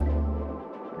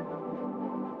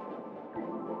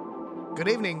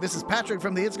Good evening, this is Patrick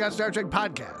from the It's Got Star Trek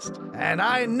podcast, and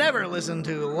I never listen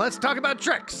to Let's Talk About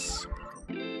Treks.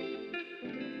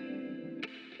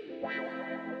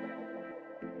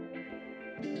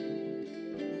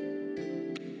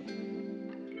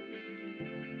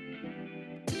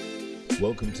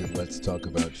 Welcome to Let's Talk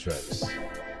About Treks,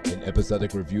 an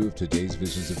episodic review of today's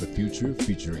visions of the future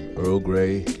featuring Earl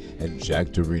Grey and Jack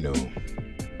Darino.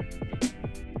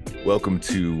 Welcome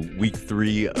to week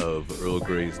 3 of Earl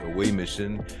Grey's away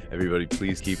mission. Everybody,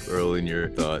 please keep Earl in your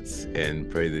thoughts and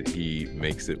pray that he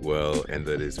makes it well and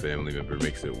that his family member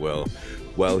makes it well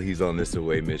while he's on this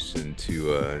away mission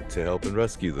to help and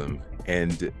rescue them.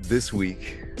 And this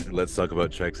week, Let's Talk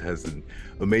About Treks has an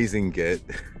amazing get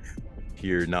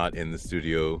here, not in the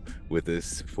studio with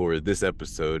us for this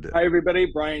episode. Hi everybody,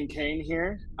 Bryan Cain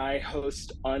here. I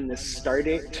host On This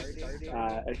Stardate,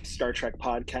 a Star Trek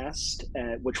podcast,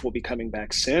 which will be coming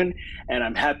back soon. And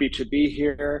I'm happy to be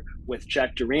here with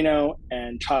Jack Darino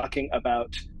and talking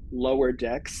about Lower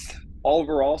Decks,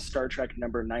 overall Star Trek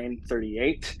number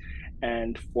 938.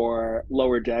 And for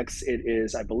Lower Decks, it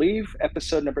is, I believe,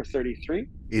 episode number 33.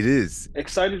 It is.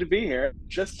 Excited to be here.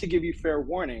 Just to give you fair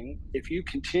warning, if you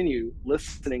continue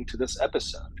listening to this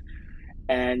episode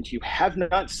and you have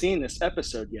not seen this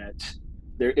episode yet,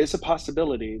 there is a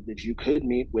possibility that you could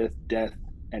meet with death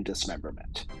and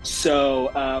dismemberment. So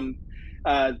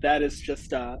that is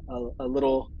just a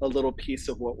little piece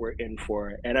of what we're in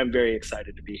for, and I'm very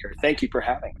excited to be here. Thank you for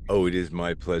having me. Oh, it is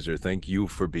my pleasure. Thank you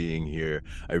for being here.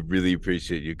 I really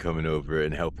appreciate you coming over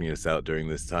and helping us out during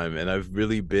this time, and I've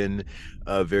really been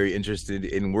very interested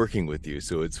in working with you.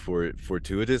 So it's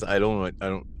fortuitous. I don't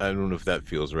know if that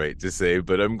feels right to say,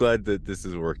 but I'm glad that this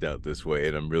has worked out this way,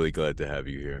 and I'm really glad to have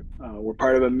you here. We're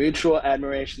part of a mutual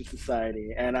admiration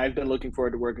society, and I've been looking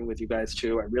forward to working with you guys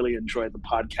too. I really enjoyed the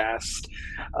podcast.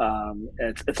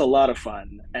 It's a lot of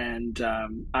fun, and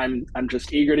I'm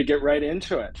just eager to get right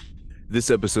into it. This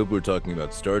episode, we're talking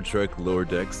about Star Trek Lower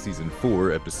Decks Season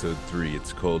 4, Episode 3.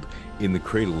 It's called In the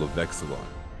Cradle of Vexilon.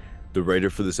 The writer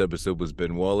for this episode was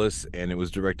Ben Wallace, and it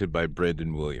was directed by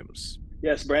Brandon Williams.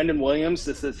 Yes, Brandon Williams.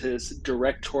 This is his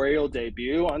directorial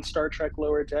debut on Star Trek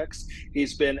Lower Decks.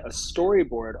 He's been a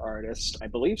storyboard artist, I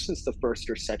believe, since the first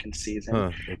or second season.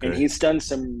 Okay. And he's done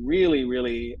some really,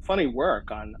 really funny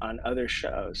work on other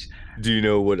shows. Do you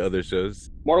know what other shows?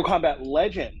 Mortal Kombat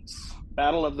Legends,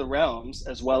 Battle of the Realms,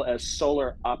 as well as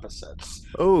Solar Opposites.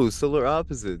 Oh, Solar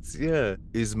Opposites, yeah.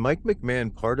 Is Mike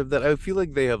McMahon part of that? I feel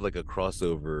like they have like a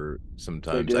crossover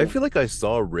sometimes. I feel like I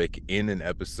saw Rick in an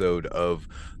episode of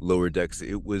Lower Decks.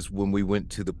 It was when we went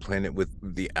to the planet with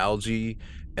the algae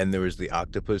and there was the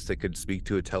octopus that could speak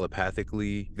to it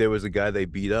telepathically. There was a guy they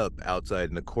beat up outside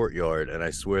in the courtyard, and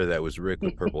I swear that was Rick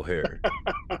with purple hair.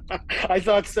 I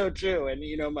thought so too. And,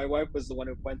 my wife was the one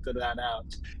who pointed that out.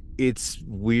 It's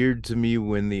weird to me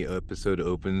when the episode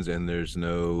opens and there's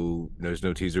no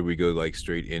teaser. We go like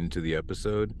straight into the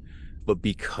episode. But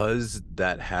because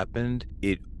that happened,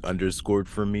 it underscored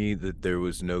for me that there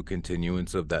was no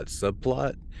continuance of that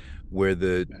subplot where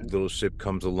the little ship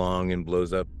comes along and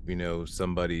blows up,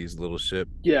 somebody's little ship.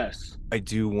 Yes. I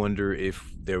do wonder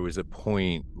if there was a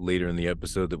point later in the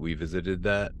episode that we visited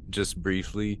that just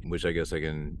briefly, which I guess I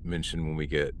can mention when we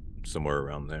get somewhere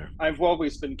around there. I've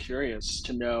always been curious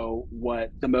to know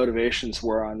what the motivations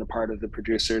were on the part of the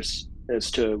producers as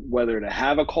to whether to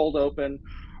have a cold open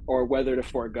or whether to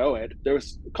forego it. There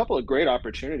was a couple of great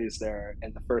opportunities there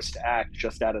in the first act,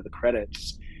 just out of the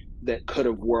credits, that could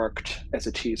have worked as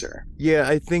a teaser. Yeah,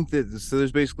 I think that, so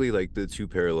there's basically like the three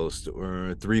parallel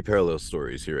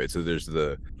stories here, right? So there's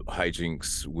the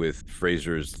hijinks with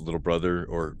Fraser's little brother,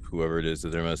 or whoever it is that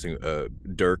they're messing,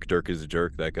 Dirk is a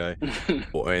jerk, that guy.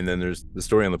 And then there's the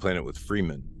story on the planet with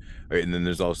Freeman, right? And then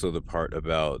there's also the part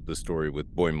about the story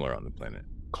with Boimler on the planet.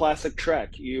 Classic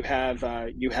Trek. You have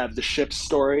the ship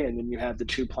story, and then you have the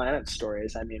two planet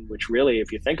stories. I mean, which really,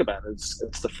 if you think about it,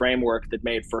 it's the framework that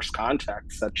made First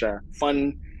Contact such a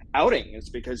fun outing. Is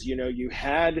because you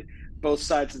had both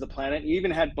sides of the planet. You even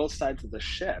had both sides of the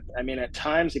ship. I mean, at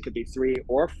times it could be 3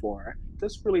 or 4.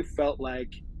 This really felt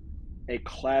like a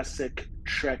classic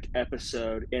Trek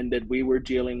episode in that we were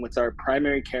dealing with our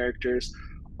primary characters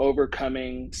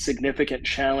overcoming significant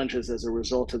challenges as a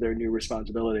result of their new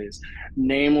responsibilities.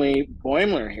 Namely,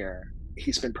 Boimler here.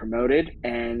 He's been promoted,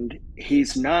 and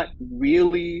he's not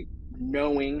really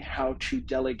knowing how to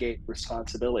delegate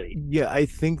responsibility. Yeah, I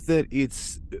think that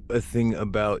it's a thing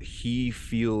about he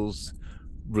feels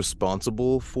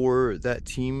responsible for that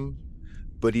team,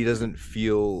 but he doesn't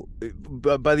feel,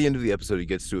 by the end of the episode he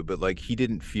gets to it, but like he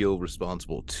didn't feel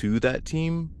responsible to that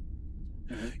team.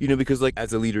 Because like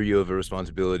as a leader, you have a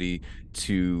responsibility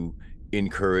to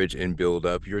encourage and build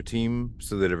up your team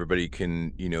so that everybody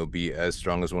can, you know, be as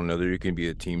strong as one another. You can be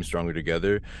a team stronger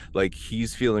together. Like,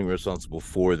 he's feeling responsible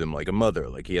for them like a mother.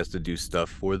 Like, he has to do stuff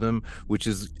for them, which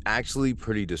is actually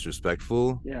pretty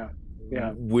disrespectful. Yeah.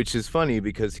 Which is funny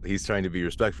because he's trying to be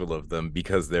respectful of them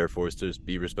because they're forced to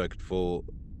be respectful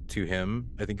to him,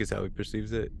 I think is how he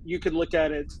perceives it. You could look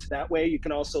at it that way. You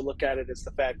can also look at it as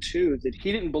the fact, too, that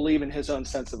he didn't believe in his own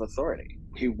sense of authority.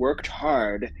 He worked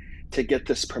hard to get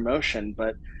this promotion,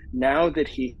 but now that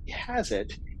he has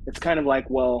it, it's kind of like,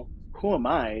 well, who am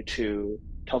I to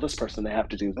tell this person they have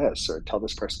to do this or tell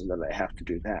this person that they have to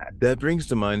do that? That brings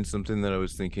to mind something that I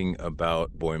was thinking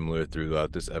about Boimler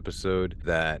throughout this episode,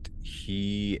 that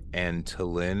he and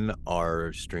T'Lyn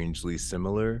are strangely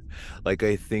similar. Like,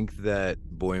 I think that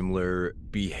Boimler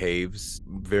behaves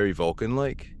very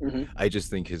Vulcan-like. I just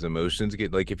think his emotions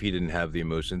get, like, if he didn't have the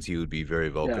emotions, he would be very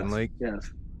Vulcan-like.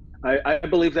 Yes. I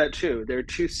believe that too. They're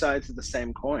two sides of the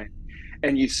same coin.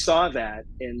 And you saw that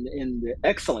in the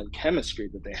excellent chemistry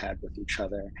that they had with each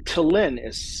other. T'Lyn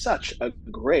is such a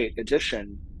great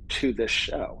addition to this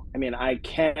show. I mean, I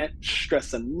can't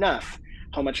stress enough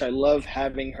how much I love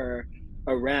having her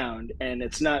around. And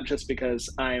it's not just because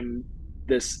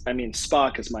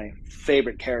Spock is my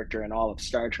favorite character in all of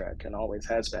Star Trek and always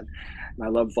has been. And I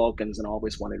love Vulcans and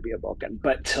always wanted to be a Vulcan.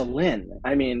 But T'Lyn,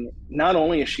 I mean, not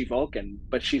only is she Vulcan,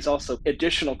 but she's also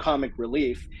additional comic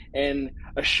relief in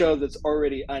a show that's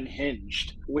already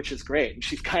unhinged, which is great.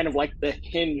 She's kind of like the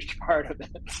hinged part of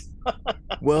it.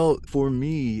 Well, for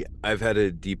me, I've had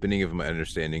a deepening of my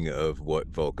understanding of what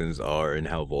Vulcans are and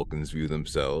how Vulcans view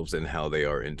themselves and how they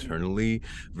are internally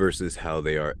versus how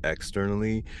they are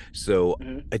externally. So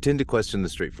I tend to question the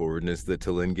straightforwardness that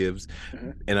T'Lyn gives,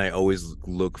 and I always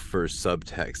look for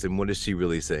subtext. And what is she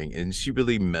really saying? And is she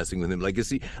really messing with him? Like,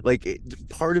 is he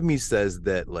part of me says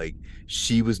that like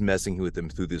she was messing with him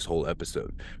through this whole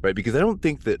episode, right? Because I don't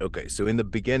think that, okay, so in the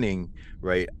beginning,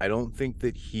 right, I don't think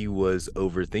that he was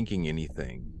overthinking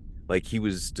anything. Like, he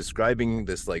was describing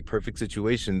this like perfect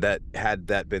situation that had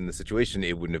that been the situation,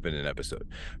 it wouldn't have been an episode,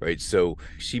 right? So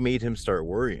she made him start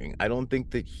worrying. I don't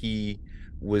think that he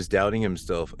was doubting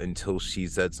himself until she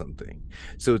said something.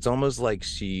 So it's almost like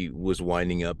she was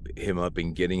winding him up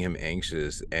and getting him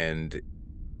anxious, and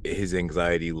his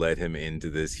anxiety led him into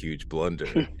this huge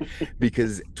blunder.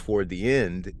 Because toward the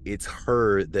end, it's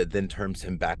her that then turns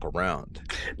him back around.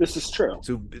 This is true.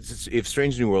 So if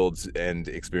Strange New Worlds and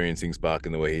experiencing Spock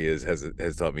in the way he is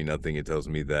has taught me nothing, it tells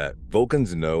me that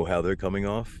Vulcans know how they're coming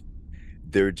off.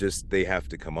 They have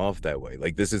to come off that way.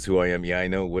 Like, this is who I am. Yeah, I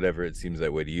know, whatever, it seems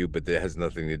that way to you, but that has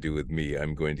nothing to do with me.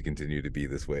 I'm going to continue to be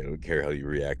this way. I don't care how you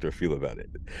react or feel about it,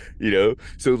 you know?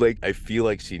 So like, I feel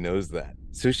like she knows that.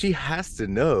 So she has to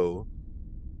know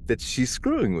that she's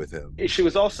screwing with him. She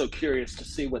was also curious to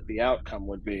see what the outcome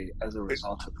would be as a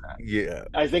result of that. Yeah.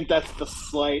 I think that's the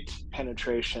slight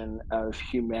penetration of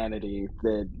humanity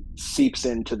that seeps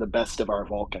into the best of our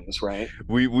Vulcans, right?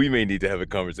 We may need to have a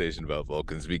conversation about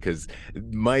Vulcans, because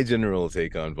my general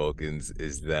take on Vulcans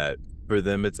is that for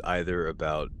them it's either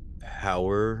about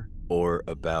power or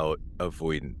about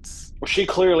avoidance. Well, she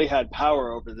clearly had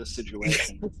power over this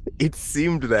situation. It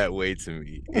seemed that way to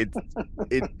me. It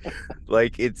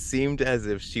seemed as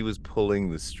if she was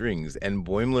pulling the strings, and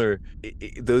Boimler,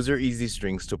 those are easy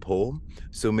strings to pull.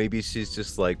 So maybe she's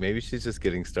just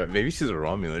getting started. Maybe she's a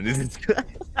Romulan.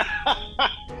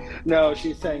 No,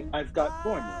 she's saying, I've got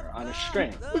Boimler on a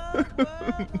string,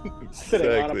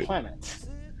 sitting on a planet.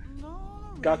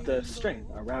 Got the string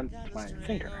around my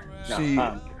finger.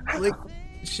 No,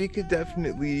 she could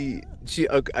definitely.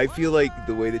 I feel like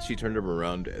the way that she turned him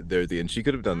around there at the end, she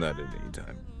could have done that at any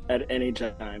time. At any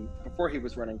time, before he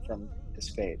was running from his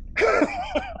fate,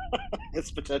 his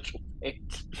potential fate.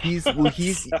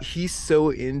 He's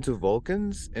so into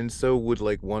Vulcans, and so would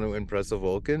like want to impress a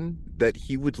Vulcan, that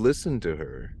he would listen to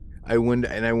her. I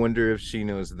wonder if she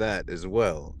knows that as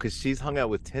well, because she's hung out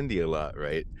with Tendi a lot,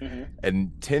 right?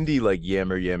 And Tendi like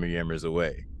yammers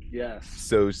away. Yes.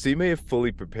 So she may have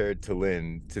fully prepared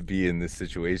T'Lyn to be in this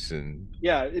situation.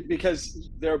 Yeah, because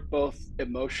they're both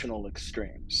emotional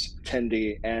extremes,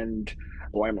 Tendi and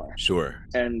Boimler. Sure.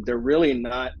 And they're really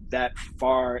not that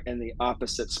far in the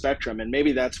opposite spectrum. And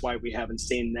maybe that's why we haven't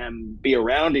seen them be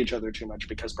around each other too much,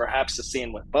 because perhaps the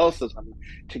scene with both of them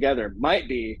together might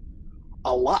be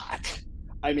a lot.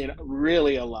 I mean,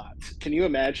 really a lot. Can you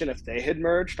imagine if they had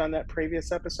merged on that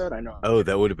previous episode? I know. Oh,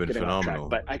 that would have been phenomenal.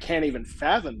 But I can't even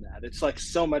fathom that. It's like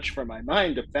so much for my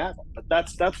mind to fathom. But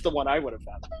that's the one I would have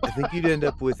fathomed. I think you'd end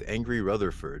up with angry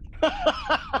Rutherford.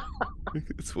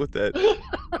 It's what that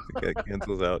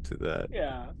cancels out to that.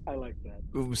 Yeah, I like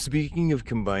that. Speaking of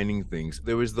combining things,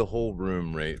 there was the whole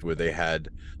room, right, where they had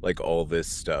like all this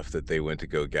stuff that they went to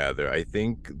go gather. I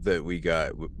think that we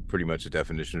got pretty much a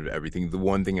definition of everything. The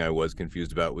one thing I was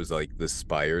confused about was like the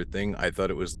spire thing. I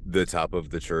thought it was the top of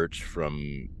the church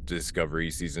from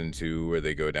Discovery season 2, where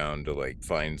they go down to like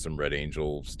find some Red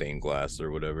Angel stained glass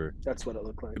or whatever. That's what it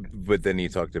looked like. But then he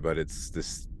talked about it's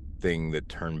this thing that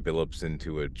turned Billups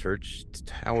into a church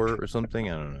tower or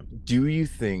something. I don't know. Do you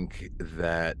think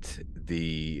that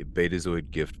the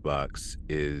Betazoid gift box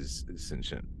is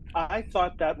sentient? I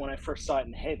thought that when I first saw it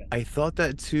in Haven. I thought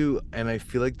that too, and I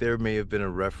feel like there may have been a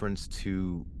reference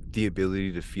to the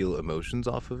ability to feel emotions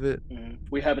off of it.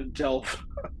 We haven't delved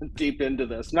deep into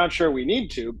this. Not sure we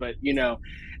need to, but you know,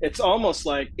 it's almost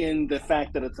like in the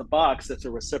fact that it's a box, it's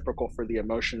a reciprocal for the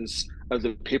emotions of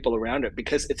the people around it,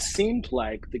 because it seemed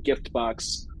like the gift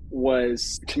box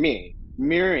was, to me,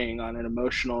 mirroring on an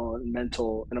emotional and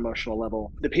mental and emotional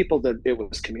level the people that it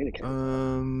was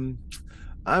communicating.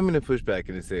 I'm going to push back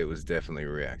and say it was definitely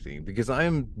reacting, because I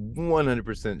am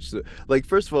 100% sure. Like,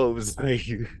 first of all, it was like,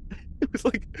 it was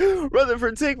like,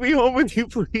 Rutherford, take me home with you,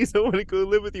 please. I want to go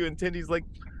live with you. And Tendy's like,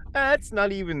 that's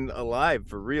not even alive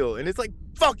for real. And it's like,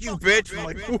 fuck you, bitch. I'm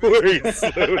like, wait,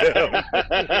 slow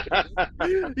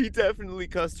down. He definitely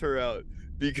cussed her out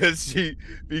because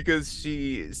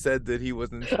she said that he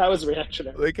wasn't. That was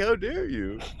reactionary. Like, how dare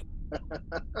you?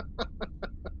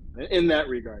 In that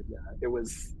regard, yeah, it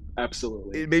was.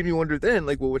 Absolutely. It made me wonder then,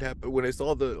 like, what would happen when I saw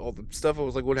all the stuff. I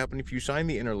was like, what happened if you shine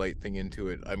the inner light thing into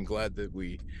it? I'm glad that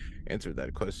we answered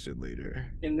that question later.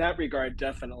 In that regard,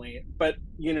 definitely. But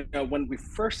you know, when we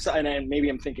first saw, and maybe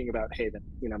I'm thinking about Haven.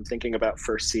 You know, I'm thinking about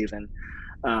first season,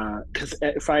 because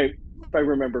if I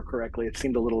remember correctly, it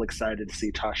seemed a little excited to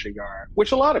see Tasha Yar,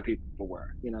 which a lot of people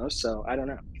were. You know, so I don't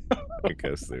know. I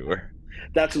guess they were.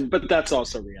 But that's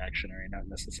also reactionary, not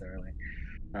necessarily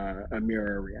a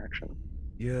mirror reaction.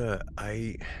 Yeah,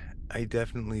 I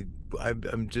definitely,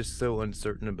 I'm just so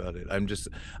uncertain about it.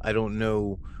 I don't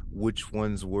know which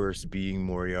one's worse, being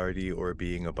Moriarty or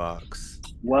being a box.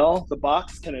 Well, the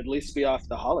box can at least be off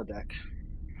the holodeck.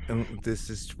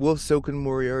 This is, well, so can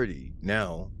Moriarty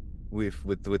now with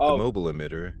the mobile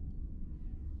emitter.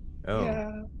 Oh.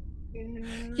 Yeah.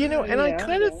 You know, and I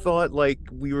kind of thought like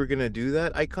we were gonna do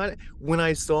that. When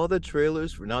I saw the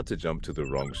trailers, not to jump to the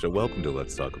wrong show, welcome to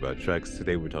Let's Talk About Treks.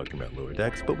 Today we're talking about Lower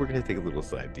Decks, but we're gonna take a little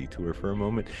side detour for a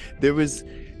moment. There was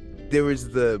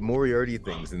the Moriarty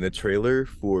things in the trailer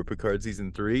for Picard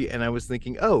season 3, and I was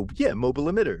thinking, oh yeah,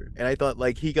 mobile emitter. And I thought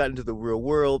like he got into the real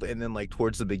world, and then like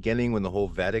towards the beginning when the whole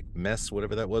Vatic mess,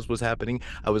 whatever that was happening,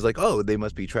 I was like, oh, they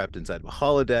must be trapped inside of a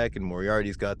holodeck, and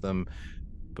Moriarty's got them.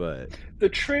 But the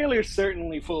trailer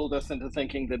certainly fooled us into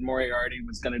thinking that Moriarty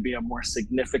was going to be a more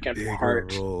significant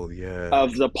part of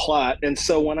the plot. And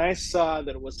so when I saw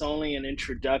that it was only an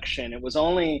introduction, it was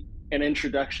only an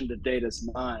introduction to Data's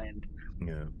mind.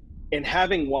 Yeah. And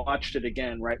having watched it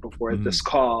again right before this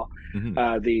call,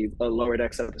 the Lower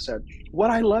Decks episode,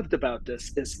 what I loved about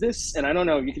this is this, and I don't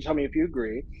know, you can tell me if you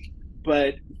agree,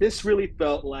 but this really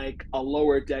felt like a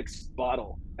Lower Decks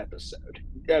bottle episode.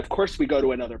 Of course, we go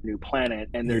to another new planet,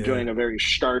 and they're doing a very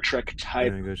Star Trek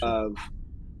type of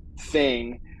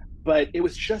thing, but it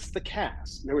was just the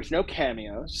cast. There was no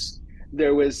cameos.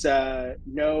 There was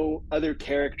no other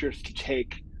characters to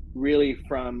take really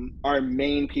from our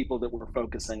main people that we're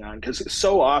focusing on, because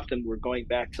so often we're going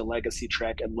back to Legacy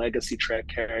Trek and Legacy Trek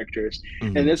characters,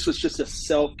 and this was just a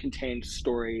self-contained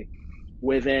story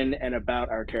within and about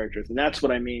our characters, and that's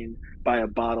what I mean by a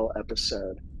bottle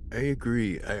episode. I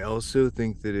agree. I also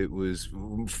think that it was,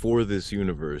 for this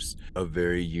universe, a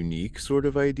very unique sort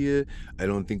of idea. I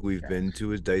don't think we've been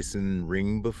to a Dyson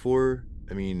ring before.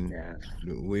 I mean,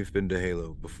 we've been to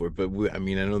Halo before, but I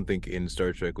don't think in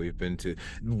Star Trek we've been to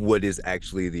what is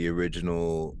actually the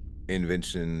original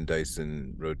invention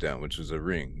Dyson wrote down, which was a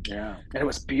ring. Yeah, and it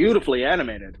was beautifully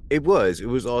animated. It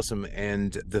was awesome.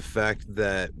 And the fact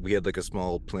that we had like a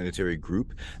small planetary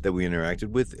group that we interacted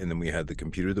with, and then we had the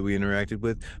computer that we interacted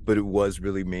with, but it was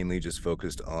really mainly just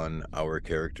focused on our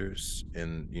characters,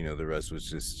 and you know, the rest was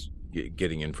just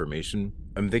getting information.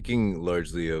 I'm thinking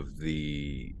largely of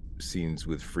the scenes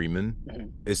with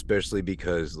Freeman, especially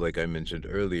because, like I mentioned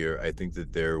earlier, I think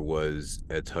that there was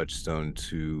a touchstone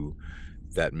to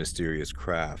that mysterious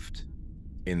craft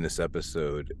in this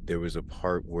episode. There was a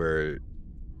part where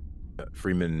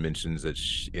Freeman mentions that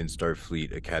in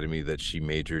Starfleet Academy that she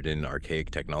majored in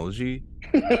archaic technology.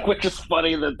 Which is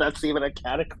funny that that's even a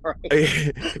category.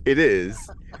 It is.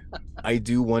 I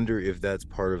do wonder if that's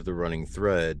part of the running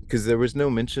thread, because there was no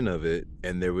mention of it,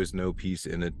 and there was no piece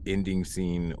in an ending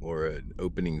scene or an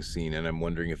opening scene, and I'm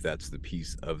wondering if that's the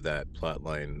piece of that plot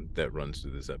line that runs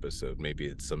through this episode. Maybe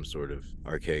it's some sort of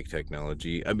archaic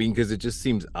technology. I mean, because it just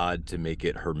seems odd to make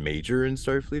it her major in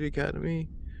Starfleet Academy,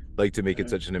 like to make it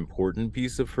such an important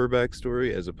piece of her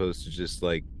backstory, as opposed to just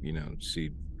like, you know,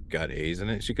 she got A's in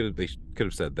it. They could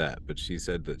have said that, but she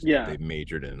said that they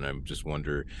majored in it, and I just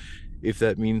wonder if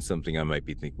that means something. I might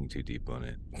be thinking too deep on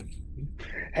it.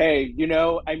 Hey, you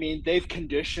know, I mean, they've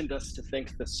conditioned us to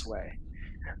think this way.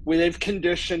 They've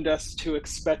conditioned us to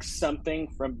expect something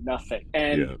from nothing.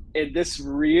 And this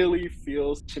really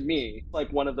feels to me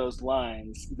like one of those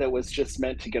lines that was just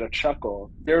meant to get a chuckle.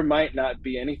 There might not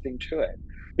be anything to it.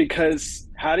 Because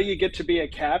how do you get to be a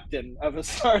captain of a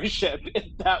starship if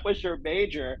that was your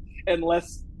major,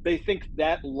 unless they think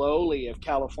that lowly of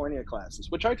California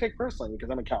classes, which I take personally because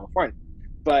I'm in California.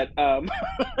 But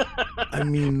I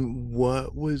mean,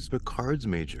 what was Picard's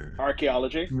major?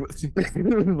 Archaeology.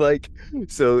 Like,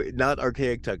 so not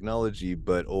archaic technology,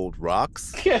 but old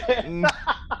rocks.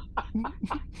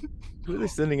 What are they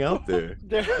sending out there?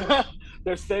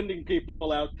 They're sending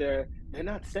people out there. They're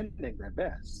not sending their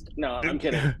best. No, I'm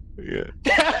kidding. No,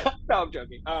 I'm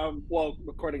joking. Well,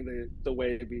 according to the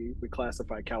way we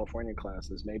classify California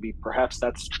classes, perhaps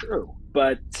that's true.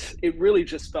 But it really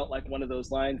just felt like one of those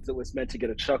lines that was meant to get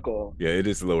a chuckle. Yeah, it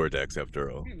is lower decks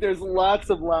after all. There's lots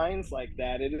of lines like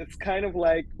that, and it's kind of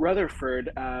like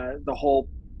Rutherford, the whole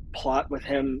plot with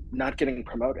him not getting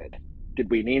promoted. Did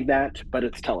we need that? But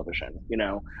it's television, you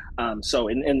know. So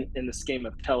in the scheme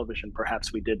of television,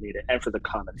 perhaps we did need it, and for the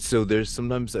comedy. So there's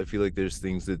sometimes I feel like there's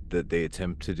things that they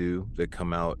attempt to do that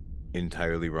come out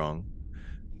entirely wrong.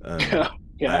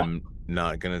 I'm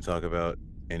not going to talk about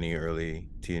any early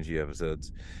TNG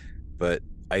episodes, but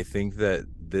I think that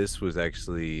this was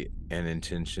actually an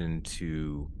intention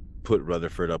to put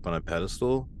Rutherford up on a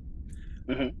pedestal.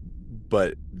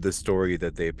 But the story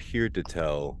that they appeared to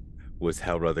tell was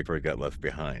how Rutherford got left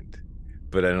behind.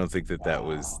 But I don't think that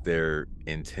was their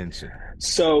intention.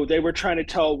 So they were trying to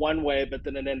tell one way, but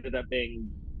then it ended up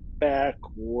being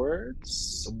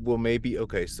backwards? Well, maybe.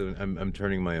 Okay, so I'm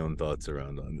turning my own thoughts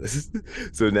around on this.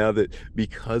 So now that,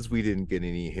 because we didn't get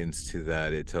any hints to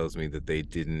that, it tells me that they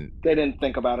didn't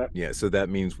think about it. Yeah, so that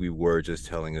means we were just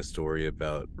telling a story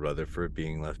about Rutherford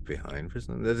being left behind for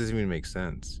something. That doesn't even make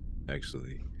sense,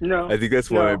 actually. No, I think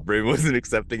that's why my brain wasn't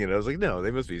accepting it. I was like, no,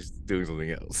 they must be doing something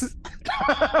else.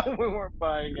 We weren't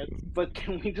buying it. But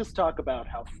can we just talk about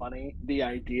how funny the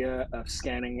idea of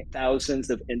scanning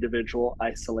thousands of individual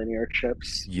isolinear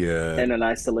chips in an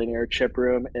isolinear chip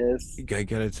room is? I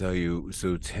gotta tell you,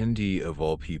 so Tendi, of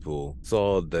all people,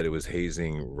 saw that it was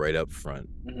hazing right up front.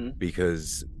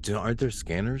 Because aren't there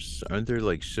scanners? Aren't there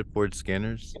like shipboard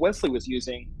scanners? Wesley was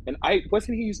using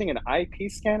wasn't he using an IP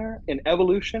scanner in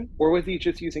Evolution, or was he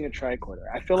just using a tricorder?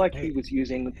 I feel like he was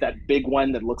using that big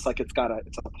one that looks like it's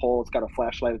a pole, it's got a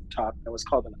flashlight at the top. It was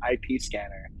called an IP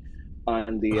scanner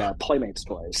on the Playmates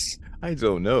toys. I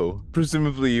don't know.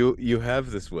 Presumably you have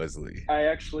this, Wesley. I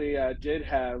actually did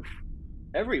have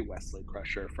every Wesley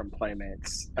Crusher from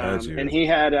Playmates. And he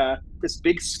had this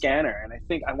big scanner,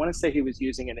 and I want to say he was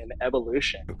using it in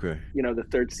Evolution. Okay. You know, the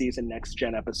third season Next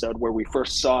Gen episode where we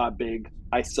first saw a big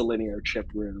isolinear chip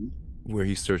room. Where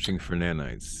he's searching for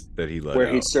nanites that he let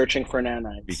out. He's searching for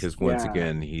nanites. Because once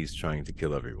again, he's trying to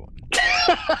kill everyone.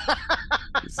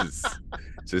 This is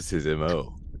just his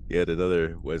MO. Yet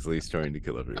another Wesley's trying to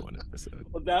kill everyone episode.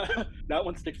 Well, that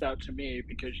one sticks out to me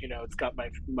because, you know, it's got my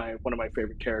one of my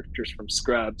favorite characters from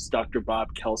Scrubs, Dr.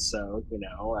 Bob Kelso, you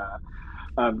know,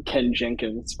 Ken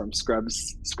Jenkins from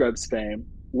Scrubs fame,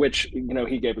 which, you know,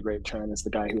 he gave a great turn as the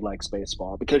guy who likes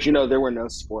baseball because, you know, there were no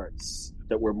sports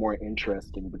that were more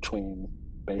interesting between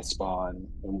baseball and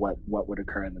what would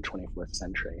occur in the 24th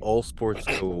century. All sports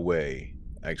go away,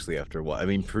 actually, after a while. I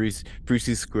mean,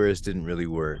 Prusy Squares didn't really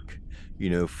work. You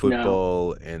know,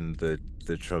 football and the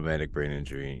traumatic brain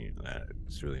injury,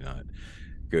 it's really not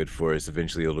good for us.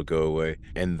 Eventually it'll go away.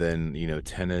 And then, you know,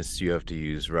 tennis, you have to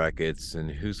use rackets, and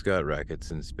who's got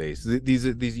rackets in space? These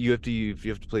you have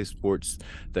to play sports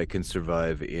that can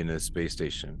survive in a space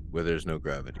station where there's no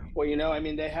gravity. Well, you know, I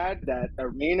mean, they had that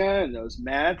arena and those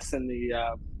mats and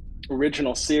the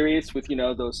original series with, you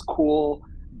know, those cool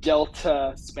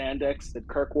Delta spandex that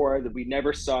Kirk wore that we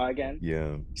never saw again.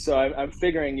 Yeah. So I'm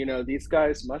figuring, you know, these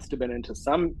guys must have been into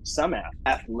some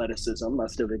athleticism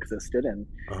must have existed, and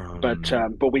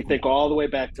but we think all the way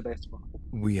back to baseball.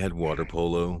 We had water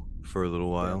polo for a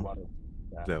little while.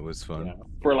 That was fun.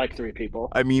 for like 3 people.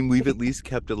 I mean, we've at least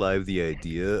kept alive the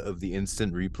idea of the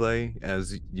instant replay,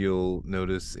 as you'll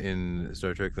notice in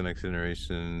Star Trek The Next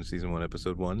Generation Season 1,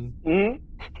 Episode 1. Mhm.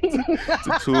 It's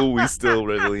a tool we still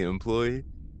readily employ.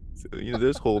 So,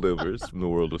 there's holdovers from the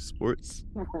world of sports.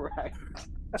 Right.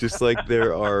 Just like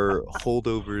there are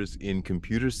holdovers in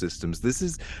computer systems. This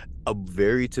is a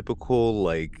very typical,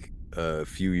 like, a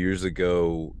few years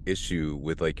ago issue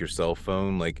with like your cell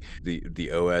phone. Like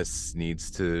the OS needs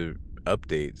to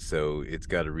update, so it's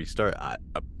got to restart.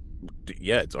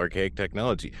 Yeah, it's archaic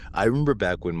technology. I remember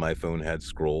back when my phone had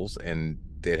scrolls and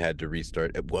it had to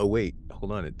restart. Oh wait,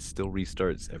 hold on, it still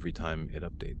restarts every time it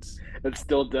updates. It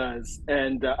still does.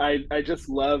 And I just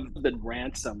love that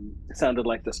Ransom sounded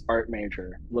like this art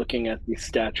major looking at these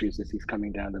statues as he's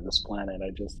coming down to this planet.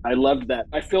 I loved that.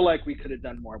 I feel like we could have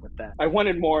done more with that. I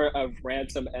wanted more of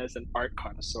Ransom as an art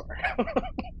connoisseur.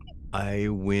 I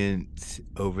went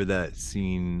over that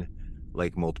scene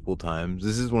like multiple times.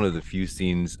 This is one of the few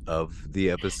scenes of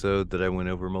the episode that I went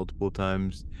over multiple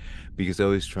times because I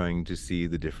was trying to see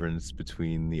the difference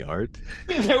between the art.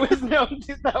 That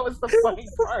was the funny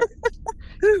part.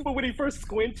 But when he first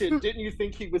squinted, didn't you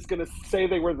think he was going to say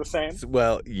they were the same?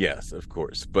 Well, yes, of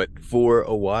course. But for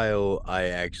a while, I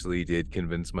actually did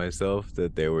convince myself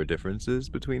that there were differences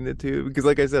between the two. Because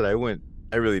like I said, I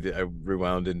really did. I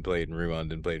rewound and played and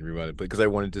rewound and played and rewound and played because I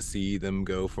wanted to see them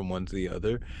go from one to the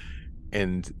other.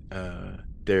 And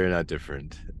they're not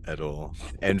different at all.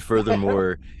 And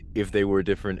furthermore, if they were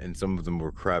different and some of them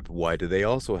were crap, why do they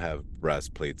also have brass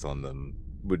plates on them?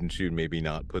 Wouldn't you maybe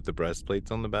not put the brass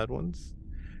plates on the bad ones?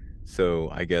 So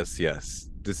I guess, yes,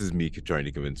 this is me trying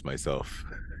to convince myself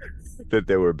that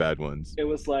there were bad ones. It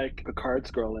was like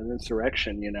Picard's girl in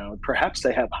Insurrection, Perhaps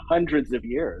they have hundreds of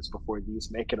years before these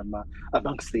make it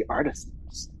amongst the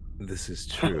artisans. This is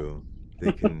true.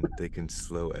 They can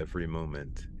slow every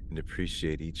moment and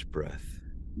appreciate each breath.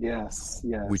 Yes.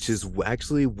 Which is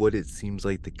actually what it seems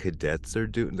like the cadets are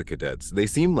doing. The cadets, they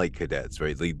seem like cadets,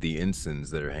 right? Like the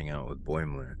ensigns that are hanging out with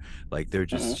Boimler. Like they're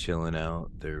just chilling out,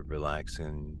 they're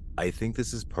relaxing. I think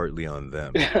this is partly on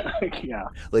them. Yeah.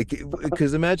 Like,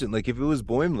 because imagine, like, if it was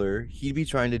Boimler, he'd be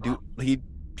trying to do, he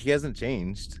hasn't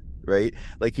changed, right?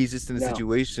 Like, he's just in a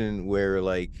situation where,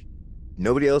 like,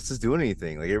 nobody else is doing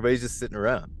anything. Like, everybody's just sitting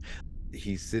around.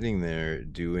 He's sitting there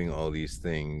doing all these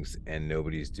things and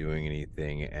nobody's doing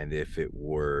anything. And if it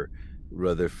were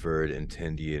Rutherford and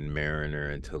Tendi and Mariner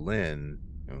and T'Lyn,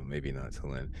 maybe not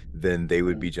T'Lyn, then they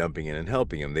would be jumping in and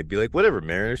helping him. They'd be like, whatever,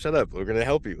 Mariner, shut up, we're gonna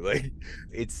help you. Like,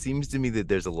 it seems to me that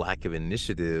there's a lack of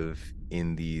initiative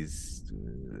in these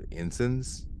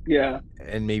ensigns. Yeah.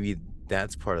 And maybe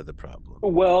that's part of the problem.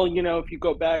 Well, if you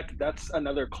go back, that's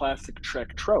another classic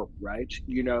Trek trope, right?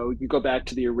 You go back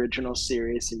to the original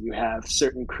series and you have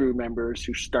certain crew members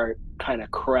who start kind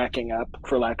of cracking up,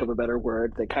 for lack of a better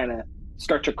word. They kind of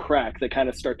start to crack. They kind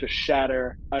of start to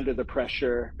shatter under the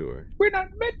pressure. Sure. We're not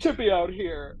meant to be out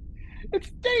here. It's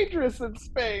dangerous in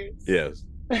space. Yes.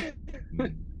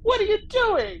 What are you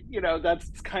doing? That's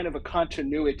kind of a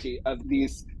continuity of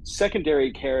these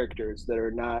secondary characters that are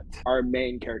not our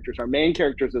main characters. Our main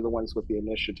characters are the ones with the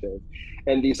initiative.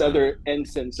 And these other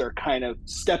ensigns are kind of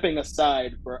stepping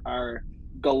aside for our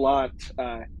gallant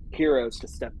heroes to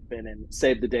step in and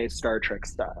save the day, Star Trek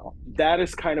style. That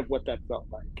is kind of what that felt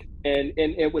like. And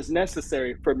it was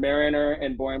necessary for Mariner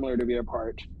and Boimler to be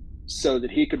apart so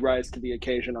that he could rise to the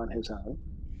occasion on his own.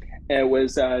 And it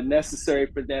was necessary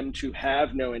for them to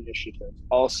have no initiative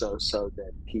also so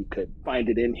that he could find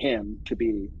it in him to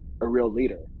be a real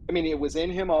leader. I mean, it was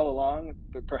in him all along,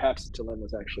 but perhaps T'Lyn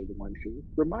was actually the one who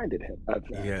reminded him of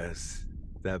that. Yes,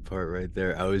 that part right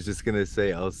there. I was just going to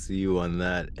say, I'll see you on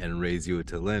that and raise you a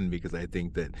T'Lyn, because I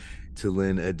think that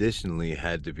T'Lyn additionally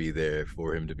had to be there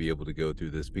for him to be able to go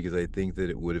through this, because I think that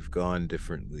it would have gone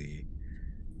differently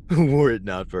were it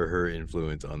not for her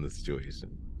influence on the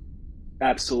situation.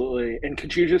 Absolutely. And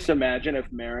could you just imagine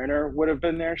if Mariner would have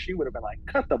been there? She would have been like,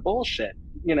 cut the bullshit,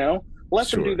 let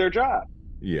them do their job.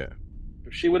 Yeah.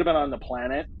 If she would have been on the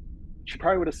planet, she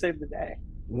probably would have saved the day.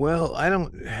 Well,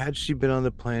 had she been on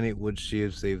the planet, would she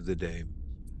have saved the day?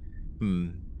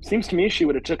 Seems to me she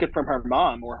would have took it from her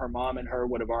mom, or her mom and her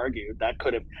would have argued. That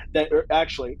could have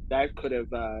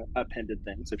upended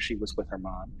things if she was with her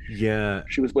mom. Yeah. If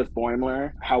she was with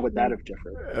Boimler, how would that have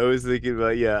differed? I was thinking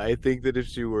about, I think that if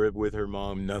she were with her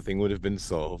mom, nothing would have been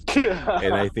solved.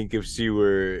 And I think if she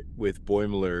were with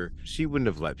Boimler, she wouldn't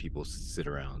have let people sit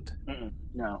around.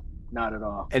 No. not at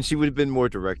all. And she would have been more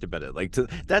direct about it. Like,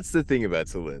 that's the thing about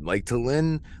T'Lyn. Like,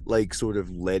 T'Lyn, like, sort of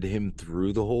led him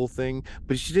through the whole thing,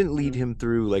 but she didn't lead him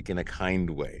through, like, in a kind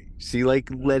way. She, like,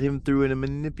 led him through in a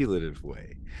manipulative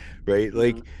way, right?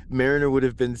 Like, Mariner would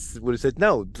have said,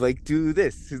 no, like, do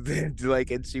this.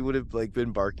 Like, and she would have, like,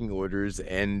 been barking orders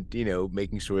and, you know,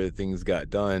 making sure that things got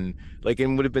done, like,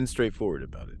 and would have been straightforward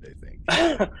about it, I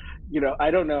think. You know,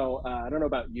 I don't know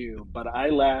about you, but I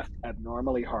laughed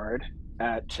abnormally hard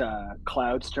at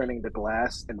clouds turning to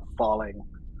glass and falling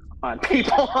on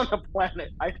people on the planet.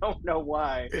 I don't know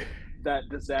why that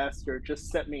disaster just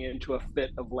sent me into a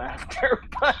fit of laughter,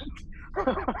 but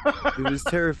it was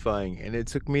terrifying, and it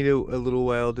took me a little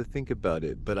while to think about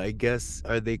it. But I guess,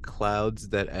 are they clouds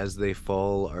that as they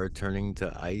fall are turning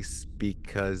to ice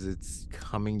because it's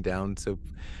coming down so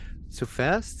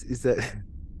fast? Is that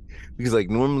because, like,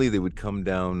 normally they would come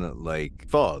down like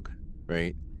fog,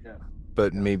 right? Yeah.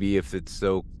 But maybe if it's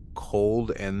so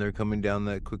cold and they're coming down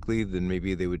that quickly, then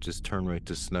maybe they would just turn right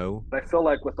to snow. I feel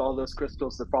like with all those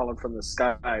crystals that fallen from the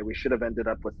sky, we should have ended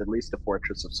up with at least a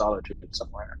Fortress of Solitude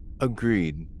somewhere.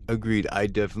 Agreed. I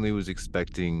definitely was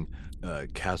expecting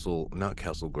not Castle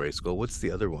Grayskull. What's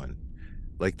the other one?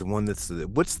 Like the one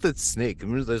what's the snake? I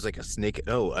mean, there's like a snake.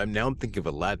 Oh, I'm thinking of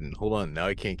Aladdin. Hold on, now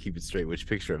I can't keep it straight which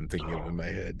picture I'm thinking of in my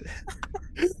head.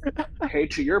 Hey,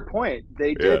 to your point,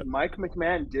 they did. Mike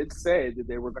McMahon did say that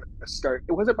they were going to start.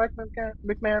 Was it Mike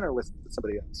McMahon or was it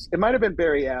somebody else? It might have been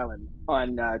Barry Allen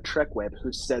on TrekWeb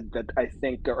who said that, I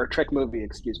think, or Trek Movie,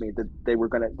 excuse me, that they were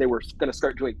going to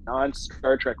start doing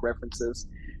non-Star Trek references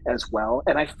as well.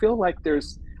 And I feel like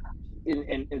there's.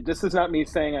 And this is not me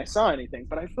saying I saw anything,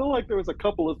 but I feel like there was a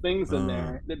couple of things in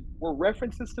there that were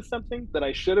references to something that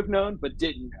I should have known but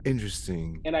didn't.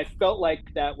 Interesting. And I felt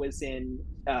like that was in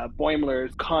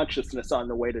Boimler's consciousness on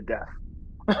the way to death.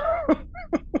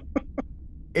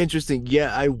 Interesting.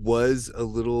 Yeah, I was a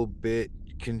little bit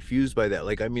confused by that.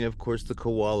 Like, I mean, of course the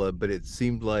koala, but it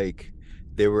seemed like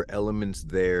there were elements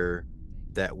there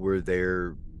that were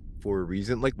there for a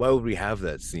reason. Like, why would we have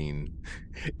that scene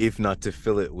if not to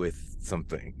fill it with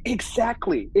something?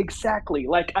 Exactly.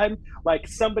 Like, I'm like,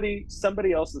 somebody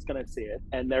else is gonna see it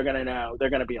and they're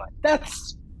gonna be like,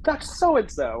 that's so and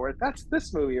so, or that's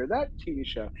this movie or that TV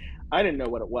show. I didn't know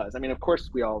what it was. I mean, of course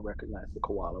we all recognize the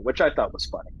koala, which I thought was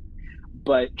funny,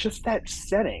 but just that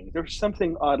setting, there was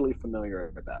something oddly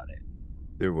familiar about it.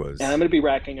 There was. And I'm gonna be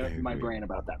racking my brain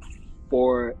about that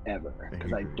forever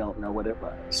because I don't know what it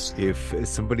was. If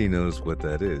somebody knows what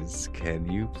that is,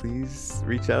 can you please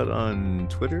reach out on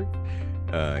Twitter?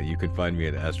 You can find me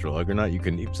at AstralArgonaut. You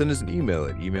can send us an email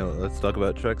at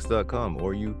letstalkabouttreks.com,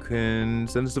 or you can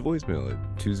send us a voicemail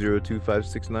at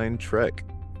 202-569-TREK.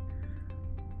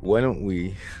 Why don't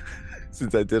we,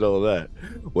 since I did all that,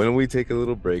 why don't we take a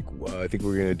little break? I think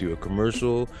we're going to do a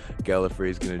commercial. Gallifrey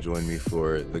is going to join me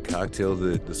for the cocktail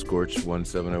that the Scorch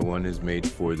 1701 has made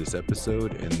for this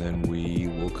episode, and then we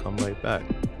will come right back.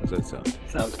 How's that sound?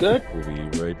 Sounds good. We'll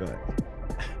be right back.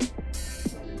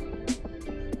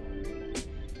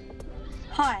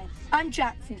 Hi, I'm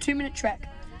Jack from 2 Minute Trek.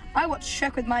 I watch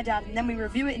Trek with my dad and then we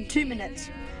review it in 2 minutes.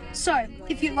 So,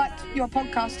 if you'd like your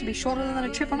podcast to be shorter than a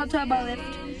trip on a turbo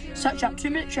lift, search up 2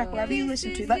 Minute Trek wherever you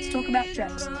listen to Let's Talk About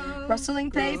Treks. Rustling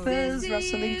papers,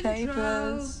 rustling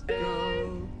papers.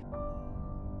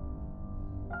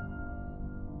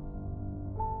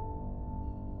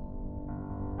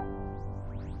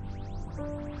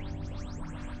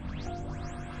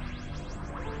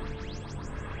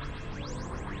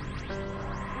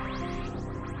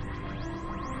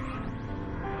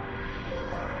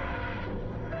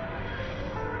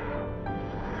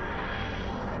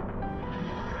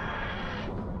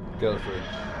 Gallifrey,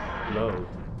 Hello.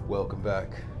 welcome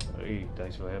back. Hey,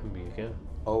 thanks for having me again.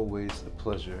 Always a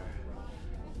pleasure.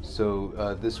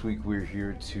 So this week we're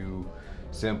here to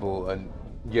sample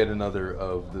yet another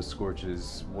of the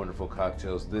Scorch's wonderful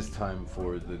cocktails, this time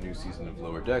for the new season of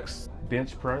Lower Decks.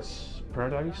 Bench Press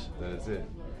Paradise? That is it.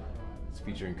 It's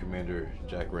featuring Commander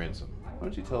Jack Ransom. Why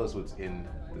don't you tell us what's in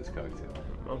this cocktail?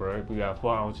 Alright, we got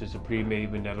 4 ounces of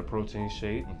pre-made vanilla protein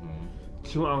shake,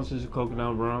 2 ounces of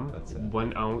coconut rum, That's it.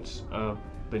 1 ounce of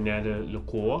banana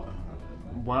liqueur,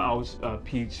 1 ounce of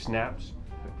peach schnapps,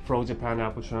 frozen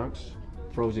pineapple chunks,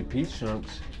 frozen peach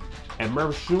chunks, and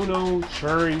maraschino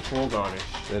cherry full garnish.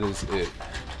 That is it.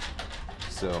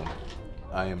 So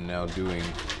I am now doing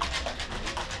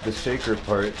the shaker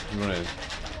part. You want to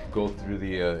go through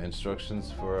the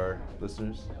instructions for our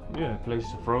listeners? Yeah, place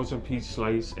the frozen peach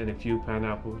slice and a few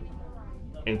pineapple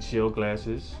and chill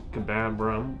glasses, combine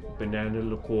rum, banana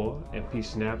liqueur, and peach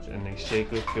schnapps in a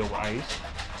shaker filled with ice.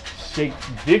 Shake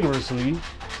vigorously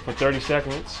for 30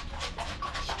 seconds.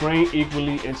 Strain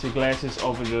equally into glasses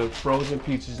over the frozen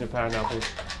peaches and pineapples.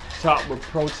 Top with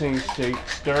protein shake.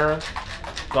 Stir.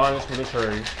 Garnish with a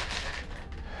cherry.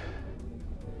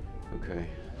 Okay,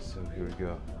 so here we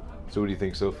go. So what do you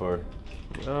think so far?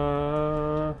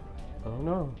 I don't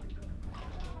know.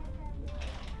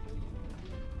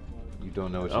 You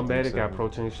don't know what you I'm think mad it so got far?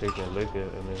 protein shake and liquor,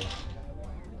 and then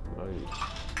like,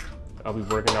 I'll be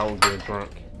working out and getting drunk.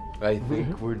 I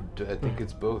think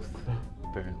it's both,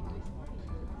 apparently.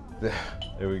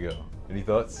 There we go. Any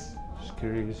thoughts? Just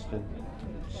curious to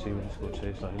see what it's gonna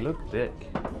taste like. It look thick.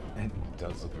 It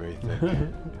does look very thick.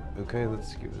 Okay,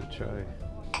 let's give it a try.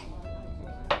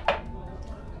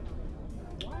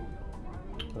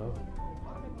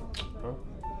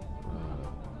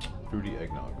 Fruity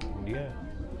eggnog. Yeah,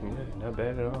 not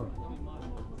bad at all.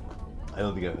 I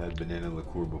don't think I've had banana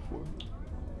liqueur before.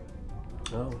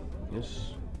 No,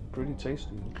 it's pretty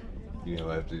tasty. You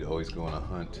know, I have to always go on a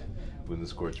hunt when the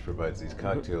Scorch provides these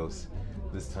cocktails.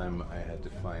 This time I had to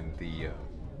find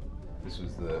this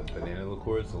was the banana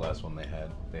liqueur. It's the last one they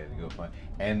had. They had to go find,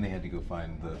 and they had to go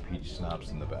find the peach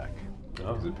schnapps in the back.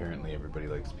 Because apparently everybody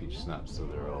likes peach schnapps, so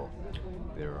they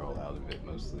were all out of it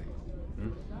mostly.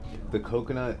 The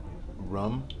coconut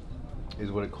rum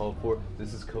is what it called for.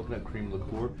 This is coconut cream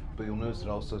liqueur, but you'll notice it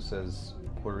also says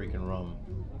Puerto Rican rum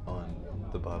on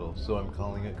the bottle. So I'm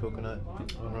calling it coconut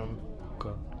rum.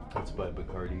 Okay. That's by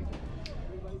Bacardi.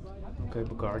 Okay,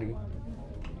 Bacardi.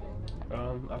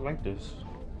 I like this.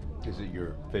 Is it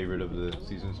your favorite of the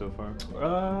season so far?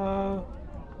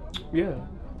 Yeah.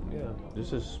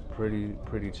 This is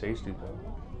pretty tasty though.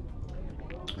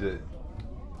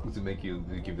 Does it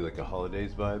give you like a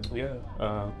holidays vibe?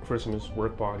 Yeah. Christmas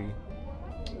work party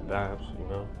vibes, you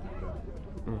know.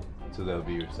 So that would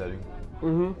be your setting?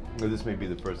 Mm-hmm. Well, this may be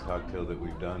the first cocktail that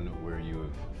we've done where you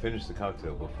have finished the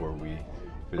cocktail before we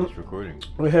finished recording.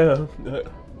 Yeah.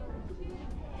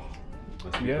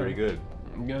 Must be pretty good.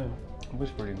 Yeah, it was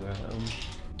pretty good.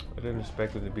 I didn't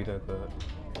expect it to be that good.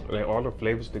 Like all the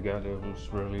flavors together was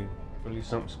really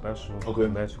something special. Okay.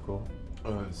 Magical.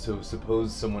 So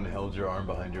suppose someone held your arm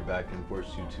behind your back and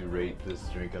forced you to rate this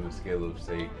drink on a scale of,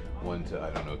 say, 1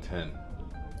 to, 10.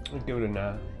 I'd give it a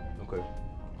 9. Okay.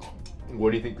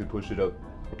 What do you think could push it up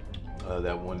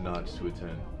that one notch to a 10?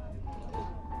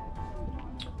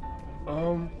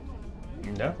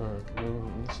 Never.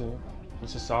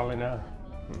 It's a solid 9.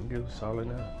 I'd give it a solid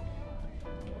 9. Does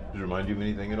it remind you of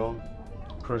anything at all?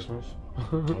 Christmas.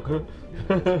 Okay.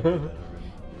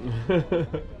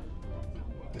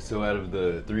 So out of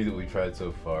the 3 that we tried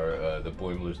so far, the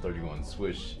Boimler's 31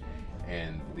 Swish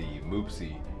and the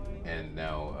Moopsie, and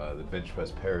now the Bench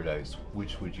Press Paradise,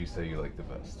 which would you say you like the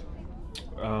best?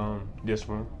 This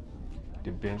one,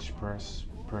 the Bench Press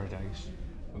Paradise.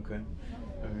 Okay.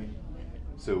 All right.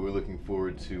 So we're looking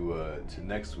forward to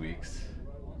next week's,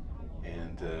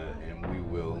 and we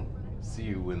will see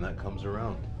you when that comes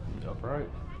around. All right.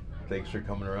 Thanks for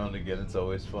coming around again. It's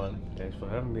always fun. Thanks for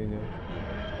having me here.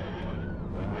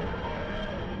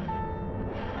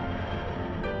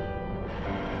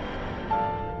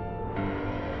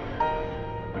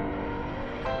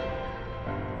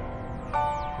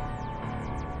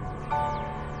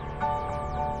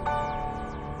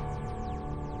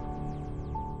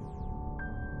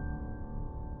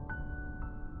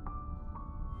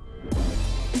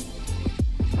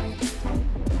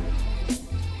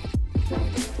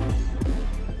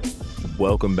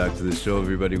 Welcome back to the show,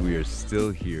 everybody. We are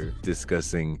still here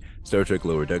discussing Star Trek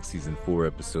Lower Deck Season 4,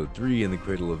 Episode 3, In the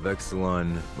Cradle of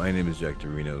Exelon. My name is Jack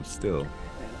Darino, still. And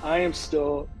I am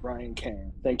still Bryan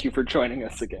Cain. Thank you for joining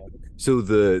us again. So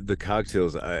the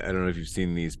cocktails, I don't know if you've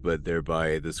seen these, but they're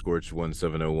by the Scorch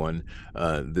 1701.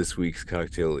 This week's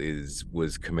cocktail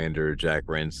was Commander Jack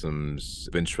Ransom's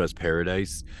Bench Press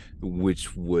Paradise,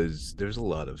 there's a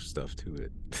lot of stuff to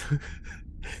it.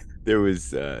 There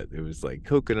was like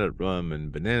coconut rum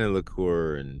and banana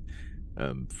liqueur and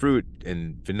fruit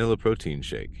and vanilla protein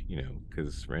shake,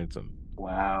 because Ransom.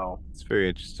 Wow. It's very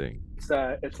interesting.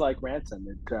 It's like Ransom.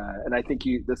 And I think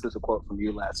this is a quote from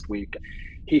you last week.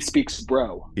 He speaks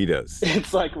bro. He does.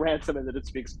 It's like Ransom and that it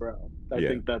speaks bro. I Yeah.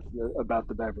 think that's about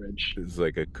the beverage. It's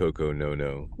like a cocoa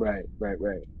no-no. Right.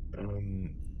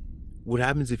 What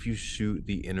happens if you shoot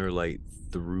the inner light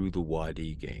through the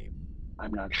Wadi game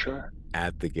I'm not sure.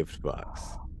 at the gift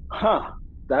box? Huh.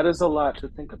 That is a lot to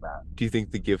think about. Do you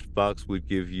think the gift box would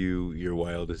give you your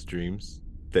wildest dreams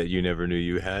that you never knew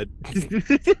you had?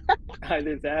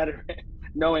 Either that or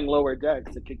knowing Lower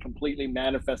Decks, it could completely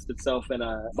manifest itself in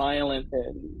a violent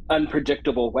and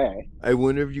unpredictable way. I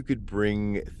wonder if you could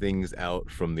bring things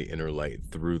out from the inner light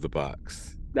through the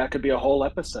box. That could be a whole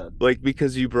episode. Like,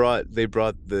 because they brought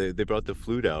the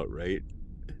flute out, right?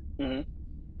 Hmm.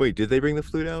 Wait, did they bring the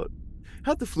flute out?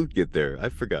 How'd the flute get there?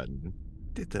 I've forgotten.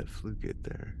 Did that flute get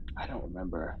there? I don't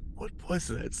remember. What was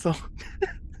that song?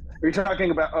 Are you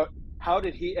talking about how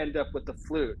did he end up with the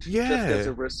flute? Yeah. Just as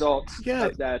a result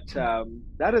of that.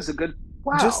 That is a good.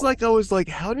 Wow. Just like I was like,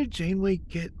 how did Janeway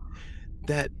get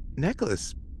that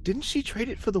necklace? Didn't she trade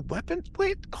it for the weapon?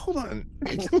 Wait, hold on.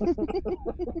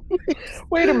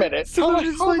 Wait a minute. So How it's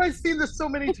have like- I seen this so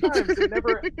many times and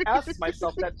never asked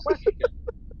myself that question?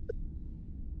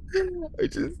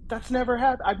 That's never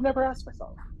happened. I've never asked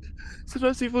myself.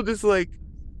 Sometimes people just like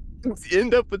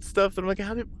end up with stuff and I'm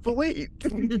like, but wait,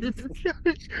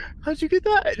 how'd you get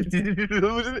that?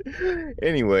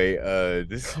 Anyway,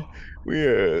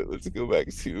 let's go back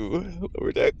to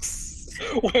Lower Decks.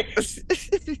 Wait.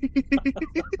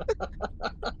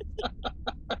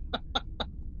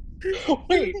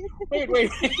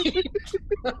 wait.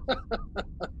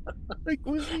 Like,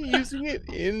 was he using it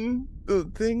in the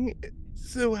thing?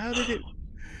 So how did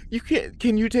it?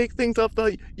 Can you take things off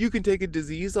you can take a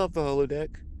disease off the holodeck.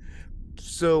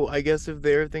 So I guess if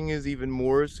their thing is even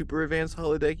more super advanced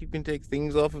holodeck, you can take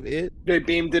things off of it. They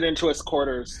beamed it into his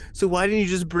quarters. So why didn't you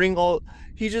just bring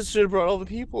he just should have brought all the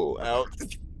people out.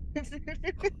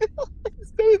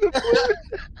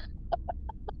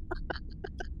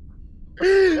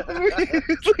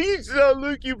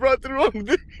 Look, you brought the wrong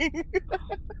thing.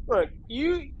 Look,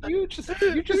 you just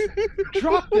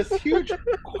dropped this huge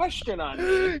question on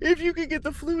me. If you could get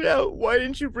the flute out, why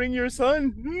didn't you bring your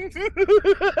son?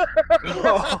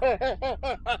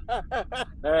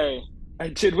 Hey, I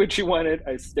did what you wanted.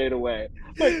 I stayed away.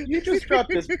 Look, you just dropped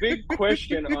this big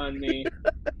question on me.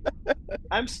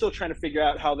 I'm still trying to figure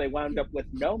out how they wound up with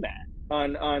Nomad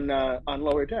on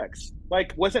Lower Decks.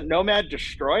 Like, wasn't Nomad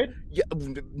destroyed? Yeah,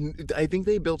 I think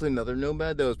they built another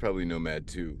Nomad. That was probably Nomad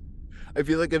 2. I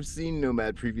feel like I've seen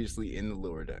Nomad previously in the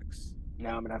Lower Decks.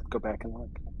 Now I'm gonna have to go back and look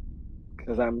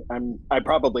because I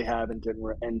probably have and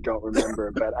don't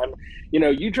remember. But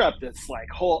you dropped this like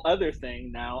whole other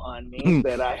thing now on me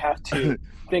that I have to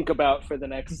think about for the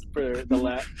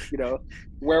last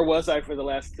where was I for the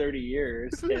last 30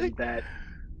 years? And that,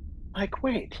 like,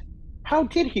 wait, how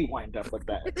did he wind up with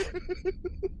that?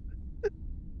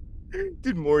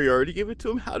 Did Moriarty give it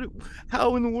to him?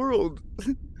 How in the world?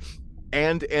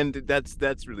 And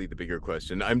that's really the bigger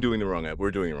question. We're doing the wrong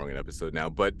episode now,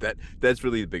 but that's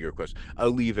really the bigger question.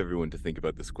 I'll leave everyone to think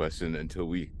about this question until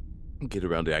we get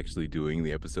around to actually doing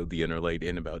the episode, The Inner Light,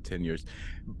 in about 10 years.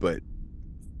 But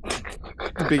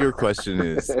the bigger question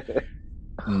is,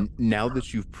 now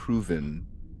that you've proven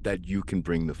that you can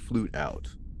bring the flute out,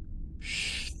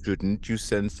 shouldn't you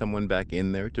send someone back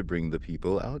in there to bring the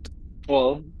people out?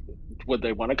 Well, would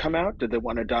they want to come out? Did they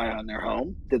want to die on their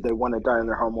home? Did they want to die in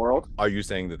their home world? Are you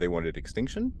saying that they wanted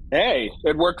extinction? Hey,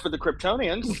 it worked for the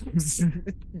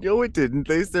Kryptonians. No, it didn't.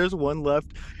 There's one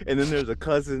left, and then there's a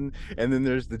cousin, and then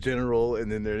there's the general,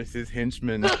 and then there's his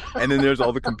henchmen, and then there's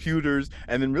all the computers,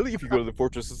 and then really, if you go to the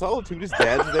Fortress of Solitude, his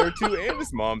dad's there too, and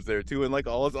his mom's there too, and like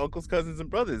all his uncles, cousins, and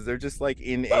brothers. They're just like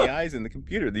in AIs in the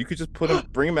computer. You could just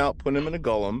bring them out, put them in a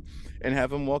golem, and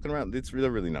have them walking around.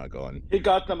 They're really not gone. He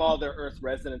got them all their Earth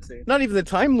residency. Not even the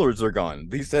Time Lords are gone.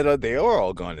 They said they are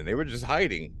all gone, and they were just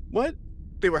hiding. What?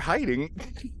 They were hiding?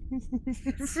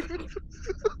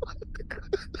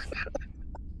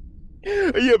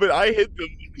 Yeah, but I hit them.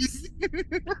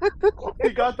 He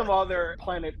got them all their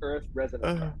planet Earth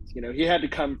resident cards. He had to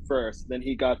come first, then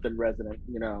he got them resident,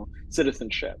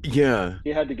 citizenship. Yeah.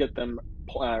 He had to get them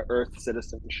Earth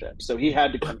citizenship, so he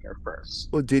had to come here first.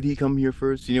 Well, did he come here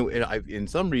first? In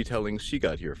some retellings, she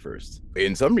got here first.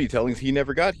 In some retellings, he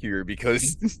never got here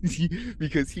because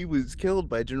he was killed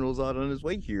by General Zod on his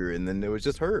way here, and then there was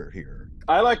just her here.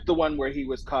 I like the one where he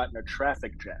was caught in a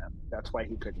traffic jam. That's why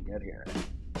he couldn't get here.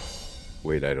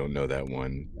 Wait, I don't know that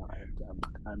one. No,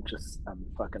 I'm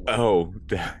fucking.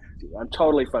 I'm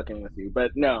totally fucking with you,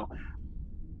 but no.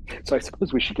 So I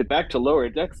suppose we should get back to Lower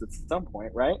Decks at some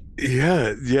point, right?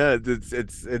 Yeah,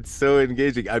 it's so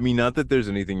engaging. I mean, not that there's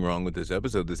anything wrong with this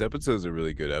episode. This episode's a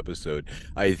really good episode.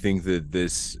 I think that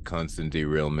this constant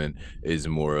derailment is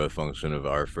more a function of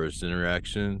our first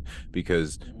interaction,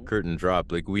 because curtain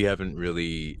drop, like, we haven't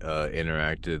really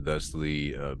interacted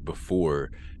thusly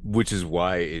before, which is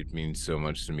why it means so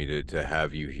much to me to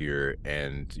have you here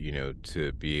and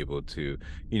to be able to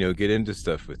get into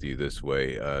stuff with you this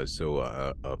way.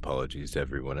 So apologies to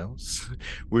everyone else.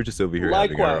 We're just over here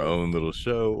having our own little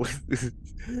show.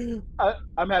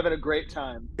 I'm having a great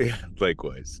time. Yeah,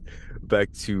 likewise.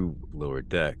 Back to Lower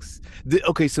Decks.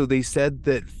 Okay, so they said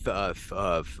that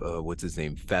what's his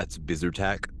name, Fats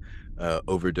Bizartak,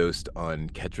 overdosed on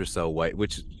Ketracel White,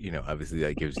 which, you know, obviously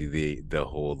that gives you the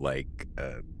whole like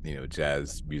you know,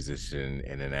 jazz musician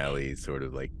in an alley sort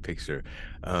of like picture.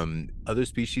 Other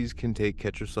species can take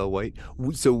Ketracel White.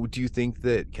 So do you think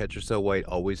that Ketracel White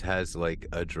always has like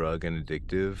a drug and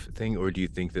addictive thing, or do you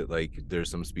think that like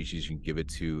there's some species you can give it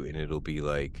to and it'll be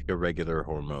like a regular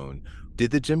hormone? Were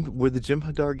the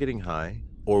Jem'Hadar getting high,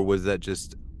 or was that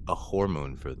just a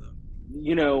hormone for them?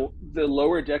 You know, the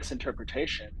lower decks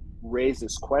interpretation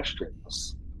raises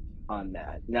questions on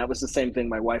that. And that was the same thing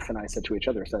my wife and I said to each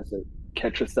other. So I said,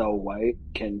 Ketracel White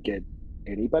can get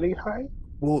anybody high?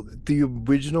 Well, the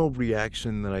original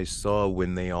reaction that I saw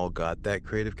when they all got that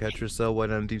creative Ketracel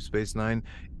White on Deep Space Nine,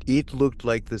 it looked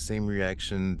like the same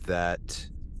reaction that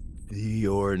the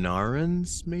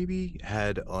Ornarans maybe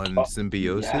had on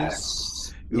Symbiosis.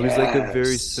 Yes. It was like a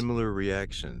very similar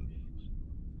reaction,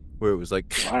 where it was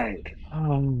like, right.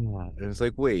 And it's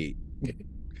like, wait,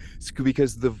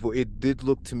 because it did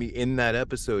look to me in that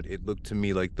episode, it looked to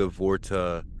me like the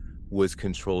Vorta was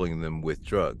controlling them with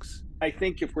drugs. I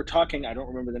think if we're talking, I don't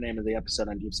remember the name of the episode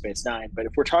on Deep Space Nine, but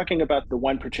if we're talking about the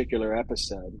one particular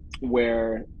episode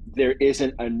where there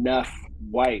isn't enough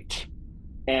white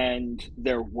and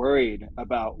they're worried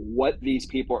about what these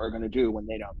people are going to do when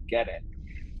they don't get it,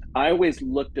 I always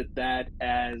looked at that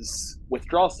as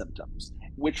withdrawal symptoms,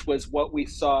 which was what we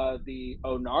saw the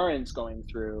Onarans going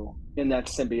through in that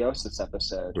Symbiosis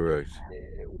episode. Correct.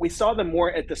 We saw them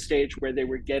more at the stage where they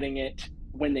were getting it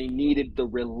when they needed the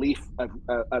relief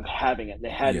of having it. They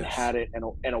hadn't had it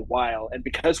in a while. And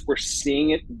because we're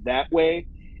seeing it that way,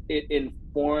 it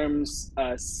informs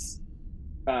us,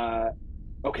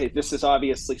 okay, this is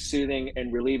obviously soothing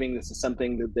and relieving. This is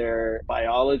something that their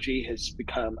biology has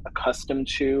become accustomed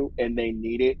to, and they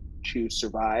need it to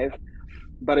survive.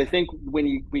 But I think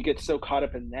when we get so caught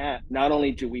up in that, not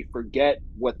only do we forget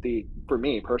for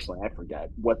me personally, I forget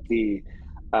what the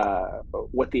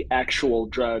actual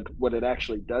drug, what it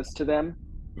actually does to them.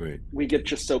 Right. We get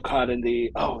just so caught in they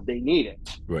need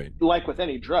it. Right. Like with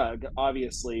any drug,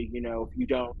 obviously, you know, if you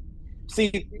don't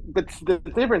see, but the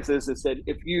difference is that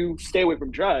if you stay away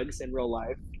from drugs in real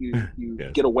life, you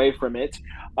yes. get away from it,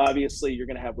 obviously you're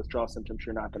going to have withdrawal symptoms,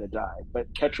 you're not going to die.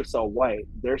 But Ketracel White,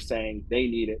 they're saying they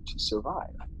need it to survive.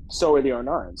 So are the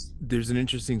Ornarans. There's an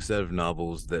interesting set of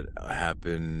novels that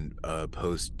happen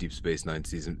post Deep Space Nine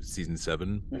season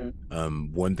 7.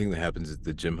 Mm-hmm. One thing that happens is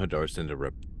the Jem'Hadar send a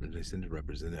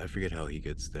representative. I forget how he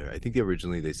gets there. I think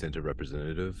originally they sent a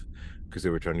representative because they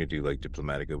were trying to do like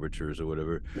diplomatic overtures or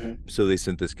whatever. Mm-hmm. So they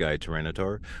sent this guy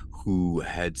Tyranitar, who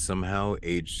had somehow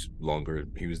aged longer.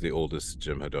 He was the oldest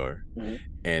Jem'Hadar, mm-hmm.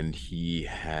 and he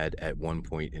had at one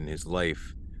point in his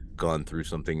life gone through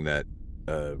something that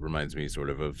reminds me sort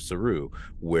of Saru,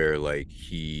 where like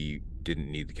he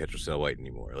didn't need the Ketracel White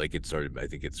anymore. Like I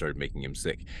think it started making him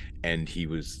sick, and he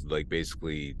was like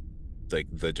basically like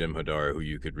the Jem'Hadar who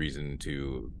you could reason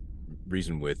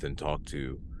with and talk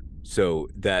to. So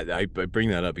that I bring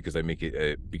that up because I make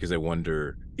it because I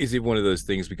wonder, is it one of those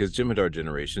things, because Jem'Hadar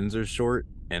generations are short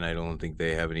and I don't think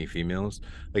they have any females,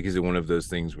 like is it one of those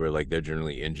things where like they're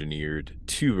generally engineered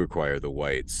to require the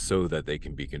whites so that they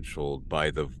can be controlled by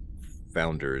the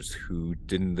founders who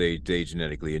they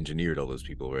genetically engineered all those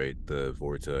people, right? The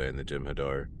Vorta and the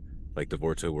Jem'Hadar. Like the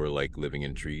Vorta were like living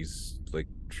in trees, like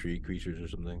tree creatures or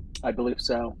something. I believe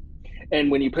so.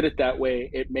 And when you put it that way,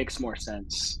 it makes more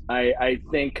sense. I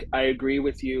think I agree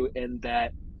with you in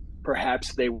that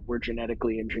perhaps they were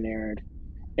genetically engineered.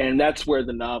 And that's where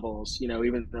the novels, you know,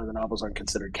 even though the novels aren't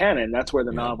considered canon, that's where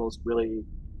the novels really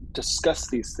discuss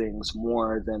these things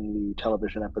more than the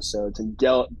television episodes and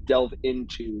delve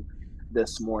into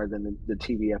this more than the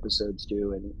TV episodes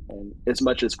do, and as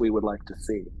much as we would like to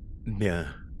see. Yeah.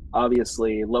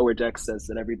 Obviously, Lower Decks says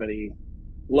that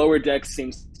Lower Decks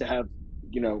seems to have,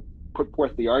 you know, put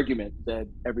forth the argument that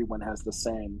everyone has the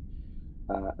same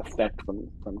effect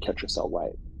from Ketracel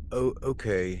White. Oh,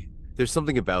 okay. There's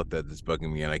something about that that's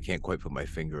bugging me, and I can't quite put my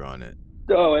finger on it.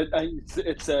 Oh,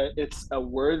 it's a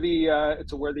worthy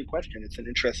question. It's an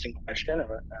interesting question,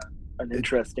 an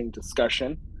interesting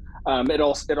discussion.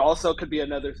 It also could be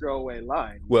another throwaway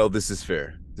line. Well, this is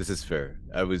fair. Sometimes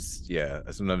I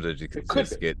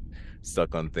just get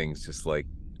stuck on things, just like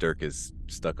Dirk is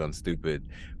stuck on stupid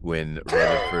when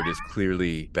Rutherford is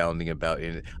clearly bounding about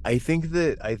in it. I think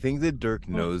that Dirk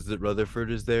knows that Rutherford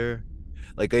is there.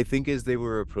 Like, I think as they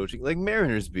were approaching, like,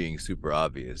 Mariner's being super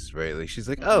obvious, right? Like, she's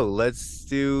like, oh, let's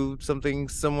do something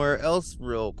somewhere else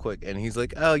real quick. And he's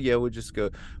like, oh, yeah, we'll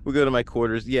go to my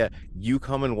quarters. Yeah, you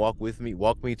come and walk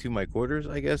me to my quarters,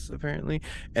 I guess, apparently.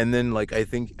 And then, like, I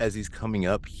think as he's coming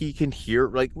up, he can hear,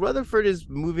 like, Rutherford is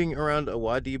moving around a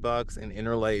Wadi box and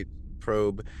Inner Light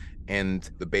probe and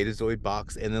the Betazoid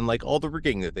box, and then like all the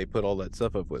rigging that they put all that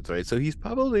stuff up with, right? So he's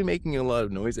probably making a lot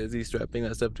of noise as he's strapping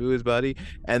that stuff to his body,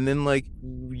 and then like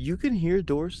you can hear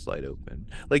doors slide open,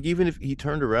 like even if he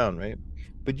turned around, right?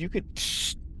 But you could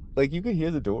like you could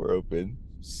hear the door open.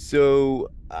 So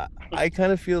I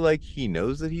kind of feel like he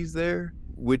knows that he's there,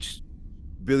 which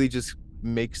really just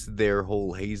makes their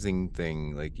whole hazing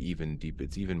thing like even deep.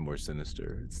 It's even more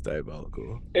sinister. It's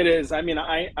diabolical. It is. I mean,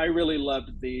 I really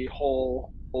loved the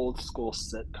whole old school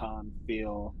sitcom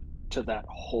feel to that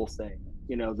whole thing.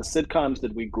 You know, the sitcoms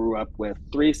that we grew up with,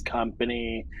 Three's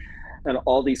Company, and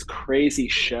all these crazy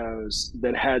shows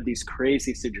that had these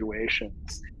crazy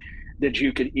situations that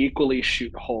you could equally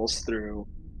shoot holes through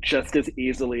just as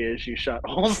easily as you shot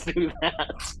holes through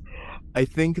that. I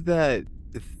think that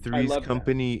Three's love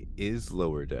Company is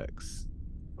Lower Decks,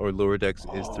 or Lower Decks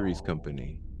is Three's Oh.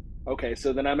 Company. Okay,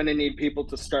 so then I'm going to need people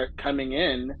to start coming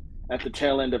in at the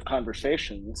tail end of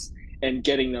conversations and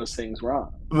getting those things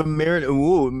wrong. But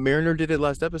Mariner did it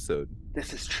last episode.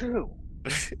 This is true.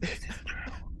 This is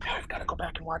true. Now I've got to go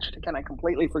back and watch it again. I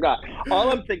completely forgot.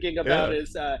 All I'm thinking about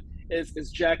is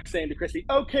Jack saying to Chrissy,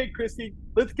 "Okay, Chrissy,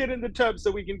 let's get in the tub so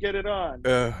we can get it on."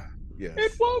 Yes.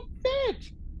 It won't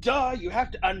fit. Duh, you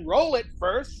have to unroll it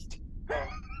first.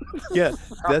 Yeah,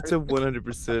 that's a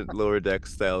 100% Lower Deck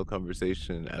style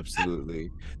conversation.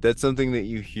 Absolutely. That's something that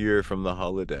you hear from the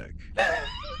holodeck.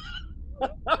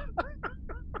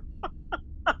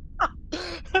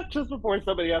 Just before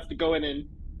somebody has to go in and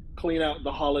clean out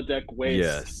the holodeck waste.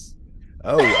 Yes.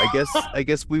 Oh, I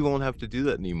guess we won't have to do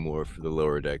that anymore for the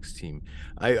Lower Decks team.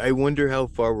 I wonder how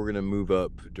far we're gonna move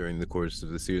up during the course of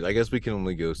the series. I guess we can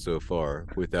only go so far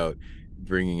without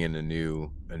bringing in a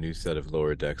new set of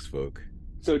Lower Decks folk.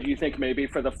 So do you think maybe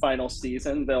for the final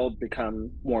season they'll become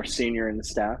more senior in the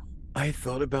staff? I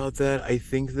thought about that. I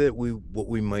think that what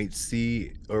we might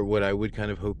see, or what I would kind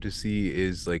of hope to see,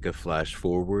 is like a flash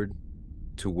forward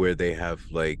to where they have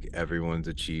like everyone's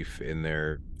a chief in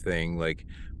their thing, like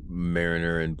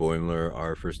Mariner and Boimler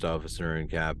are first officer and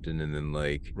captain, and then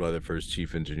like Rutherford's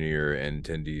chief engineer and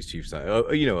Tendy's chief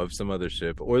of some other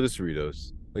ship, or the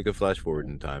Cerritos, like a flash forward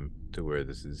in time to where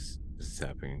this is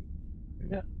happening.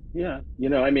 Yeah. You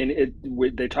know, I mean,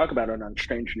 they talk about it on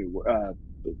Strange New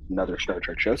another Star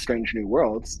Trek show, Strange New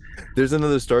Worlds. There's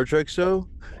another Star Trek show?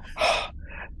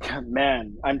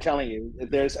 Man, I'm telling you,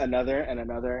 there's another and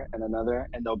another and another,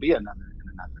 and there'll be another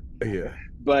and another. Yeah.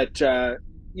 But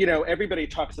you know, everybody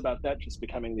talks about that just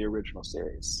becoming the original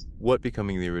series. What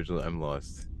becoming the original? I'm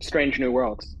lost. Strange New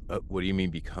Worlds. What do you mean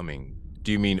becoming?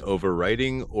 Do you mean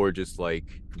overwriting or just like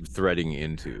threading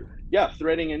into? Yeah,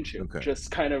 threading into. Okay.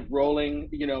 Just kind of rolling,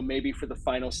 you know, maybe for the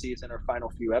final season or final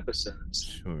few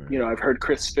episodes. Sure. You know, I've heard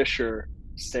Chris Fisher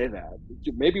say that.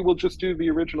 Maybe we'll just do the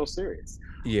original series.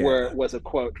 Yeah. Where it was a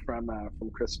quote from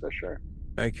Chris Fisher.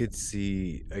 I could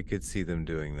see them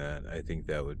doing that. I think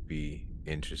that would be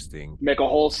interesting. Make a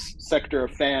whole sector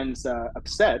of fans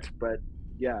upset, but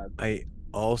yeah. I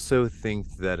also think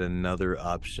that another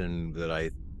option that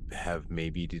I have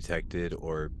maybe detected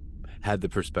or had the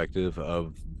perspective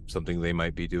of something they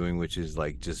might be doing, which is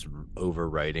like just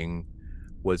overwriting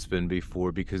what's been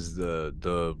before, because the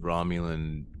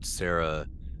Romulan Sarah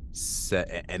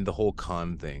set and the whole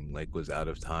Khan thing like was out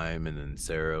of time, and then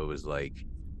Sarah was like,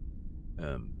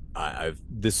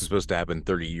 this is supposed to happen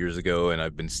 30 years ago and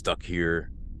I've been stuck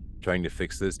here trying to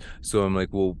fix this. So I'm like,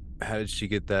 well, how did she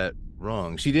get that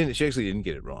wrong? She actually didn't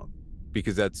get it wrong,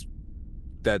 because that's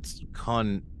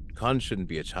Khan shouldn't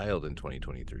be a child in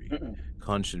 2023. Mm-mm.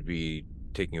 Khan should be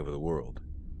taking over the world.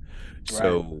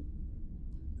 So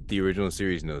the original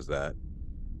series knows that.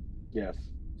 Yes.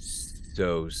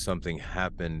 So something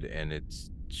happened and it's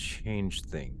changed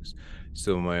things.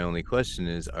 So my only question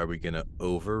is, are we going to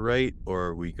overwrite or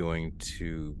are we going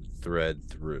to thread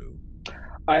through?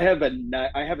 I have a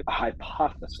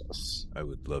hypothesis. I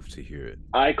would love to hear it.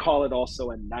 I call it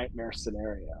also a nightmare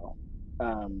scenario,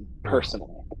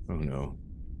 personally. Oh no.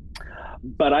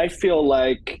 But I feel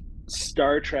like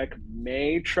Star Trek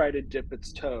may try to dip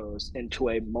its toes into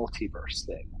a multiverse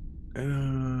thing.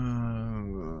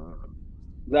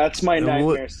 That's my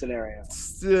nightmare scenario.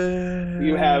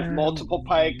 You have multiple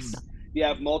Pikes. You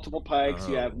have multiple Pikes.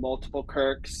 You have multiple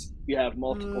Kirks. You have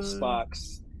multiple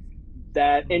Spocks.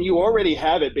 And you already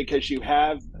have it, because you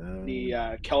have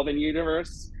the Kelvin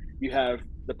universe. You have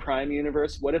the Prime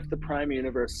universe. What if the Prime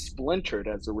universe splintered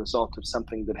as a result of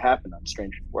something that happened on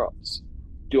Strange New Worlds?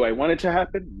 Do I want it to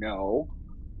happen? No.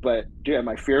 But am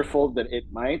I fearful that it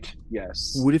might?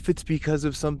 Yes. What if it's because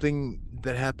of something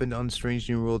that happened on Strange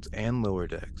New Worlds and Lower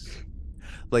Decks?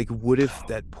 Like, what if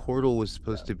that portal was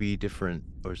supposed to be different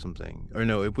or something? Or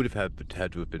no, it would have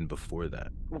had to have been before that.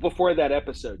 Before that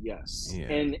episode, yes. Yeah.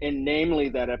 And namely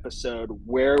that episode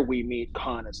where we meet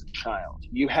Khan as a child.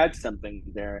 You had something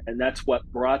there, and that's what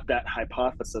brought that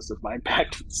hypothesis of mine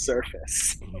back to the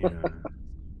surface. Yeah.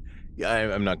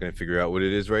 Yeah, I'm not going to figure out what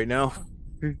it is right now.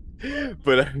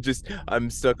 But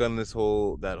I'm stuck on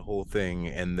that whole thing,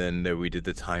 and then we did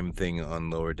the time thing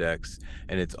on Lower Decks,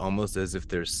 and it's almost as if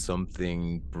there's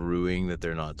something brewing that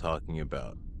they're not talking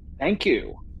about. Thank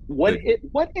you. What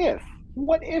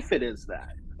if it is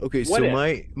that? Okay, so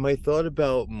my thought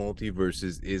about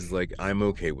multiverses is like I'm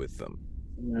okay with them.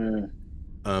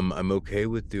 I'm okay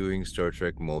with doing Star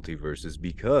Trek multiverses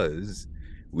because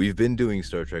we've been doing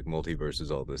Star Trek multiverses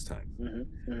all this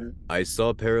time. I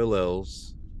saw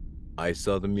parallels. I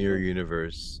saw the mirror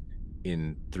universe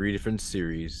in 3 different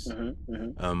series.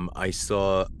 I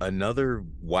saw another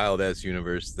wild ass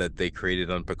universe that they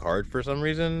created on Picard for some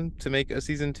reason to make a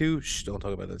season 2. Shh, don't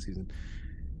talk about that season.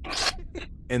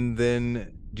 And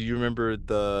then, do you remember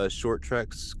the short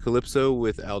treks Calypso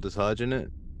with Aldous Hodge in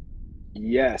it?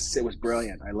 Yes, it was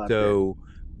brilliant. I loved it. So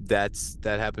that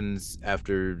happens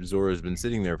after Zora's been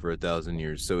sitting there for 1,000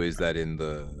 years. So is that in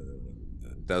the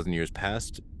 1,000 years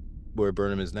past where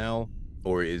Burnham is now,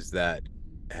 or is that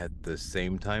at the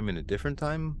same time in a different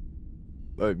time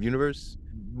universe?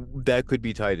 That could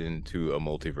be tied into a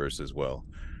multiverse as well.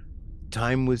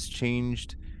 Time was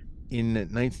changed in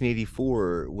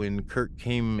 1984 when Kirk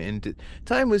came and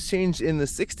time was changed in the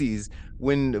 60s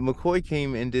when McCoy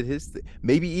came and did his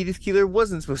maybe Edith Keeler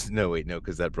wasn't supposed to. No,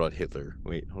 because that brought Hitler.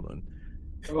 Wait, hold on.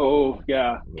 Oh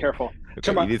yeah, careful.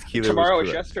 Okay, Edith Keeler tomorrow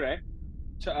is yesterday.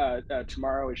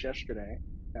 Tomorrow is yesterday.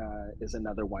 Is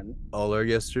another one. All our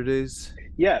yesterdays.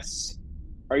 Yes.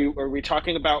 Are we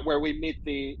talking about where we meet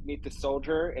the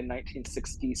soldier in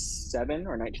 1967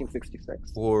 or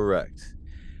 1966? Correct.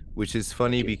 Which is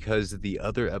funny because the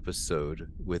other episode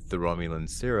with the Romulan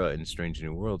Sarah in Strange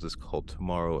New Worlds is called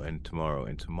Tomorrow and Tomorrow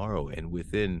and Tomorrow, and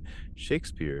within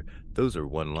Shakespeare, those are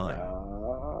one line.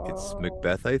 It's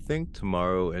Macbeth, I think.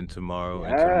 Tomorrow and tomorrow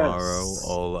and tomorrow,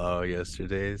 all our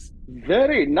yesterdays.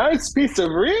 Very nice piece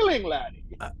of reeling, laddie.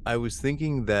 I was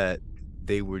thinking that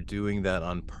they were doing that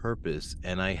on purpose,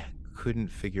 and I couldn't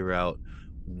figure out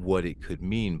what it could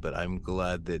mean, but I'm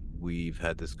glad that we've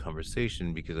had this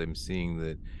conversation because I'm seeing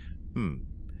that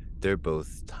they're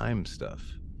both time stuff,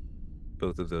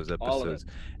 both of those episodes,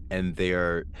 and they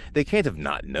can't have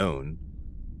not known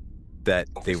that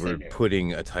they were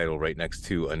putting a title right next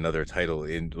to another title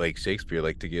in like Shakespeare,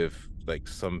 like to give like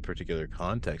some particular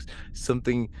context.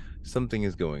 Something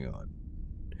is going on.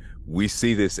 We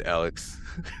see this, Alex.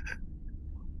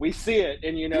 We see it,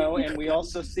 and and we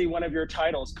also see one of your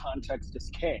titles, Context is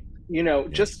King.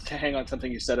 Just to hang on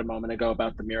something you said a moment ago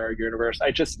about the mirror universe, I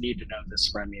just need to know this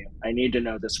from you. I need to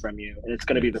know this from you, and it's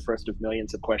going to be the first of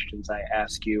millions of questions I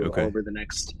ask you over the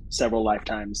next several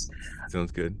lifetimes.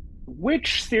 Sounds good.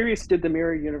 Which series did the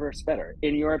mirror universe better,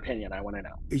 in your opinion? I want to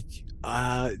know.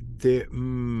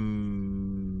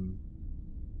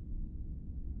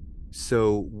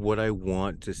 So what I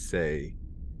want to say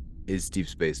is Deep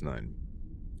Space Nine.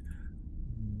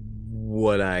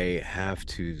 What I have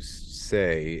to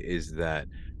say is that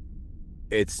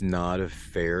it's not a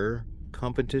fair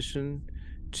competition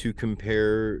to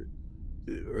compare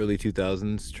early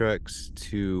 2000s Treks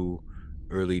to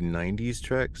early 90s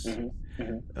Treks,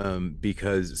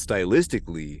 because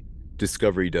stylistically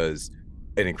Discovery does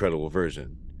an incredible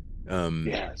version,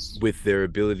 with their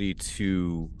ability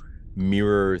to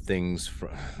mirror things from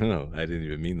I didn't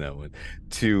even mean that one,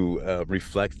 to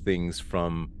reflect things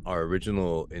from our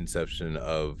original inception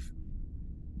of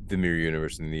the mirror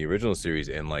universe in the original series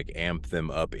and like amp them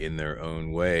up in their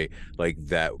own way. Like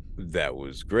that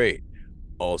was great.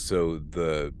 Also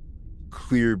the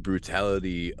clear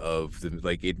brutality of the,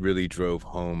 like, it really drove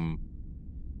home,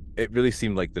 it really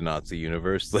seemed like the Nazi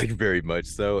universe, like very much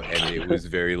so, and it was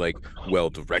very like well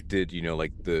directed,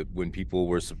 like when people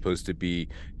were supposed to be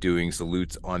doing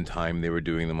salutes on time, they were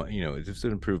doing them, it's just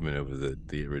an improvement over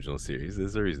the original series.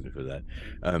 There's a reason for that.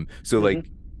 Like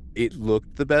it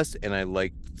looked the best, and I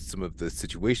liked some of the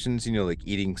situations, like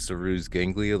eating Saru's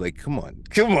ganglia, like come on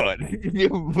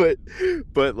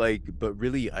but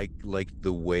really I liked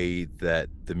the way that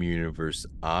the universe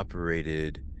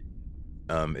operated,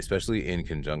 especially in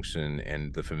conjunction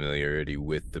and the familiarity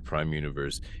with the Prime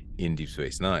universe in Deep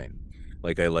Space Nine.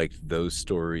 Like I liked those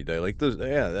stories.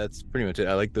 That's pretty much it.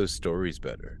 I like those stories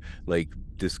better. Like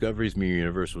Discovery's mirror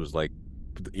universe was like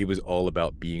it was all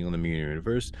about being on the mirror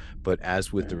universe. But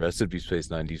as with the rest of Deep Space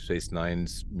Nine, Deep Space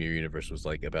Nine's mirror universe was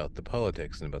like about the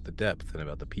politics and about the depth and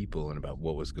about the people and about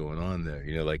what was going on there.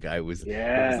 Like it was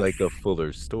Yes. like a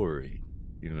fuller story.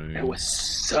 You know what I mean? It was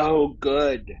so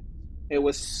good. It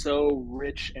was so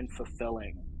rich and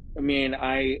fulfilling. I mean,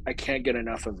 I can't get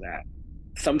enough of that.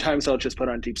 Sometimes I'll just put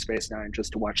on Deep Space Nine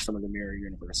just to watch some of the Mirror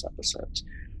Universe episodes.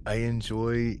 I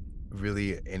enjoy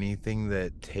really anything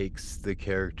that takes the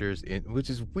characters in, which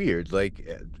is weird. Like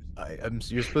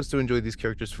you're supposed to enjoy these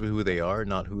characters for who they are,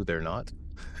 not who they're not.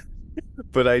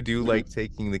 But I do like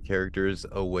taking the characters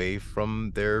away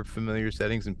from their familiar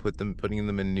settings and putting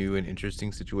them in new and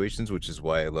interesting situations, which is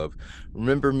why I love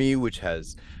Remember Me, which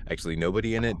has actually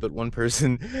nobody in it but one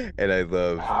person, and I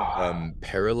love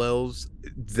Parallels.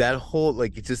 That whole,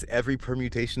 like, it's just every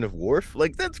permutation of Worf,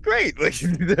 like, that's great. Like,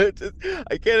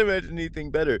 I can't imagine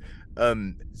anything better.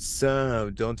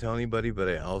 So don't tell anybody, but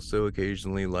I also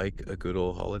occasionally like a good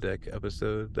old holodeck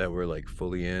episode that we're like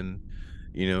fully in,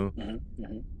 you know.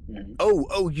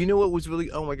 Oh, you know what was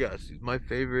really, oh my gosh, my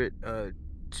favorite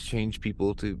change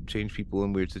people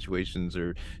in weird situations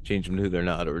or change them to who they're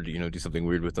not, or do something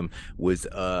weird with them was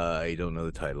I don't know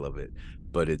the title of it,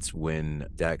 but it's when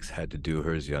Dax had to do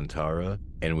her Yantara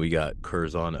and we got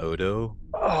Curzon Odo.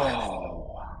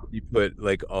 You put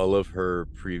like all of her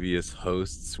previous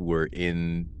hosts were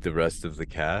in the rest of the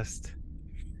cast,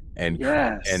 and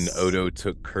and Odo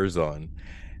took Curzon,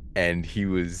 and he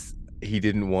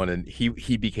didn't want to,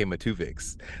 he became a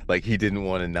Tuvix. Like, he didn't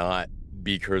want to not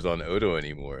be Curzon Odo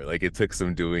anymore. Like, it took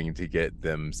some doing to get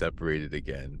them separated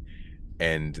again.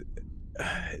 And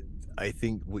I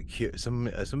think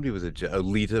somebody was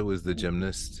Alita was the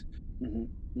gymnast.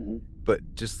 But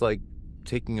just like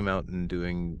taking them out and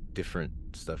doing different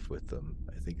stuff with them,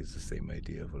 I think is the same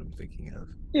idea of what I'm thinking of.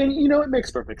 And it makes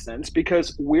perfect sense,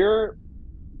 because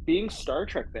being Star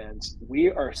Trek fans, we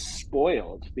are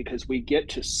spoiled because we get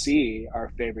to see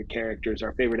our favorite characters,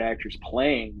 our favorite actors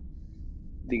playing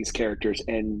these characters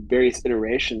in various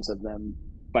iterations of them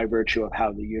by virtue of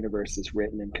how the universe is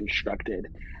written and constructed.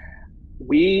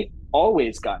 We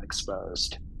always got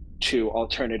exposed to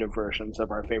alternative versions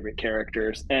of our favorite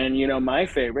characters. And, my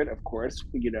favorite, of course,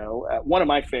 one of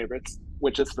my favorites,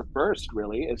 which is the first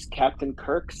really, is Captain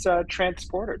Kirk's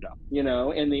transporter dump, in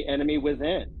The Enemy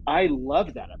Within. I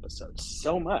love that episode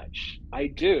so much. I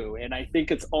do. And I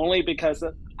think it's only because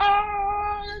of,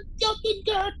 Captain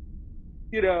Kirk,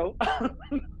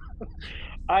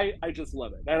 I just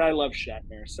love it. And I love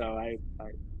Shatner. So I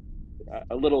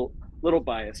a little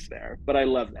biased there, but I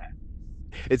love that.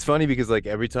 It's funny because like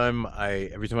every time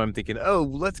I'm thinking, oh,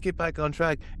 let's get back on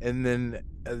track, and then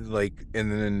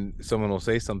someone will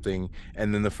say something,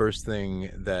 and then the first thing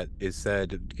that is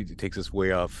said takes us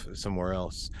way off somewhere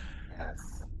else.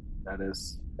 Yes, that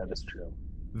is true.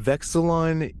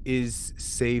 Vexilon is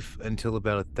safe until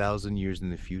about 1,000 years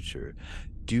in the future.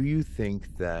 Do you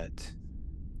think that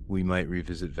we might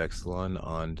revisit Vexilon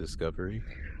on Discovery?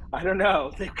 I don't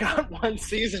know. They've got one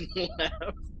season left.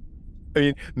 I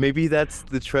mean, maybe that's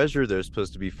the treasure they're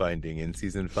supposed to be finding in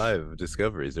season 5 of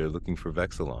Discovery. They're looking for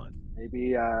Vexilon.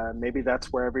 Maybe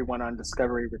that's where everyone on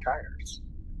Discovery retires.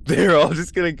 They're all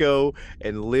just gonna go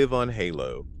and live on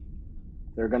Halo.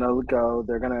 They're gonna go.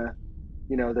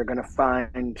 They're gonna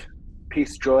find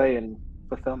peace, joy, and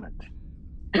fulfillment.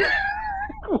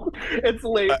 It's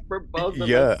late for both of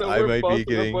us. So I might be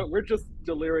getting. We're just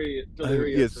delirious.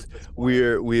 Yes,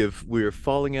 we're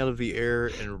falling out of the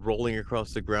air and rolling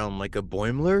across the ground like a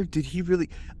Boimler. Did he really?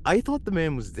 I thought the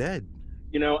man was dead.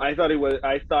 I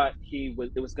thought he was.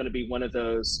 It was going to be one of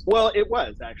those. Well, it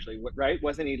was actually, right?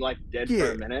 Wasn't he like dead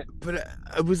for a minute? But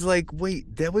I was like,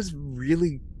 wait, that was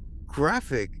really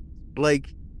graphic.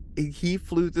 Like, he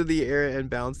flew through the air and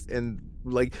bounced, and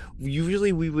like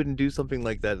usually we wouldn't do something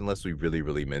like that unless we really,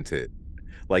 really meant it.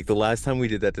 Like the last time we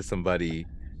did that to somebody,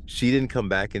 she didn't come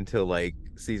back until like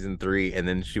season 3, and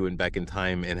then she went back in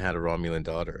time and had a Romulan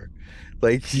daughter.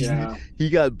 Like he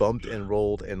got bumped and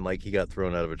rolled, and like he got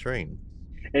thrown out of a train.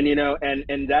 And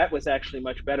and that was actually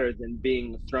much better than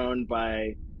being thrown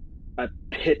by a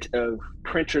pit of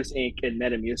printer's ink and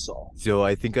Metamucil. So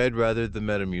I think I'd rather the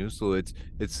Metamucil.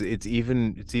 It's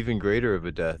even greater of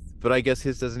a death. But I guess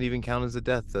his doesn't even count as a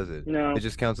death, does it? No. It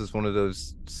just counts as one of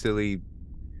those silly.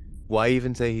 Why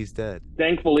even say he's dead?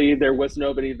 Thankfully, there was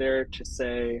nobody there to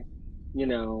say,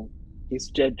 he's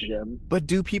dead, Jim. But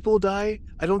do people die?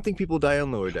 I don't think people die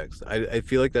on lower decks. I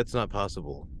feel like that's not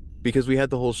possible. Because we had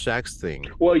the whole Shax thing.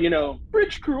 Well,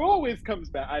 bridge crew always comes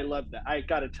back. I love that. I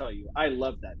gotta tell you, I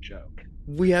love that joke.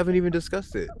 We haven't even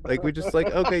discussed it. Like, we're just like,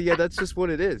 okay, yeah, that's just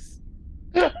what it is.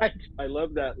 I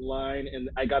love that line, and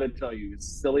I got to tell you,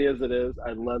 as silly as it is,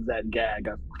 I love that gag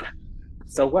of,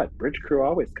 so what? Bridge crew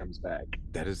always comes back.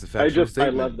 That is the factual I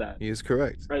statement. love that. He is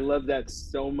correct. I love that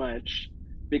so much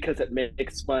because it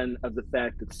makes fun of the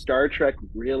fact that Star Trek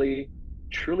really,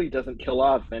 truly doesn't kill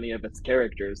off any of its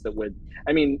characters that would.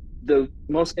 I mean, the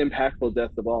most impactful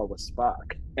death of all was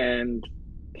Spock, and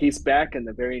he's back in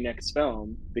the very next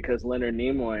film because Leonard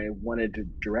Nimoy wanted to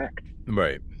direct.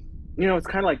 Right. You know, it's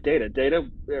kind of like Data.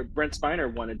 Brent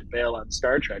Spiner wanted to bail on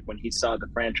Star Trek when he saw the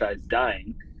franchise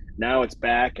dying. Now it's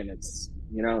back, and it's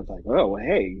it's like, oh, well,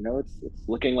 hey, it's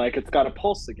looking like it's got a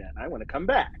pulse again. I want to come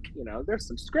back. There's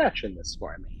some scratch in this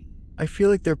for me. I feel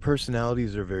like their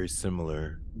personalities are very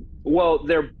similar. Well,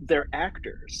 they're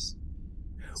actors,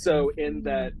 so in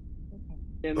that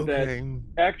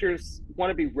actors want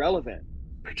to be relevant,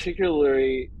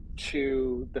 particularly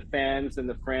to the fans and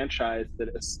the franchise that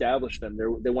established them.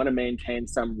 They want to maintain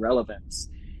some relevance,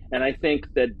 and I think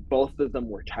that both of them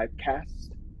were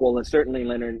typecast. Well, certainly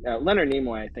Leonard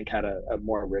Nimoy, I think, had a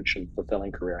more rich and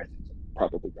fulfilling career. I think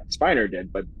probably Brent Spiner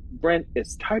did, but Brent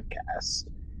is typecast,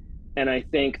 and I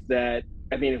think that,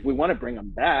 I mean, if we want to bring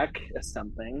him back as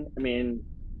something, I mean,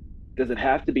 does it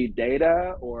have to be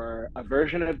Data or a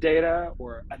version of Data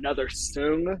or another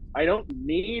Soong? I don't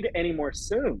need any more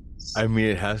Soongs. I mean,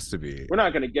 it has to be. We're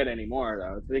not going to get any more,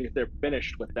 though. I think they're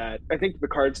finished with that. I think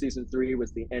Picard season 3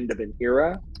 was the end of an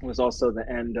era. It was also the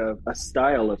end of a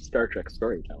style of Star Trek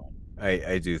storytelling.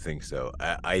 I do think so.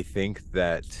 I think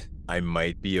that I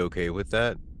might be okay with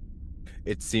that.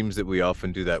 It seems that we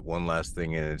often do that one last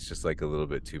thing, and it's just like a little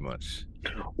bit too much.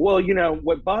 Well,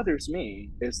 what bothers me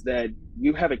is that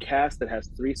you have a cast that has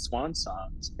 3 swan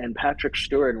songs, and Patrick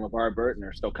Stewart and LeVar Burton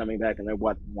are still coming back, and they're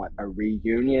what a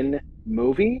reunion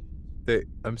movie?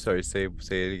 I'm sorry, say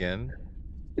it again.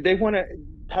 They want to.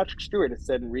 Patrick Stewart has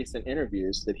said in recent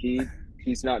interviews that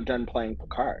he's not done playing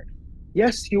Picard.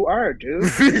 Yes, you are, dude.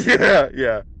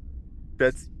 yeah.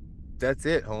 That's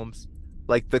it, Holmes.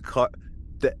 Like the car,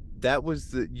 that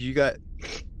was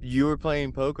you were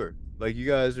playing poker. Like, you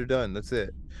guys are done. That's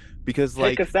it. Because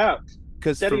take us out.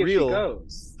 Because for real,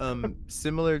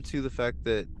 similar to the fact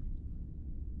that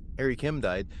Harry Kim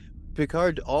died,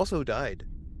 Picard also died.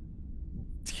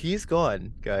 He's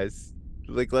gone, guys.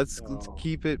 Like, let's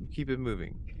keep it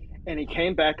moving. And he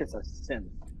came back as a synth.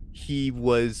 He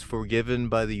was forgiven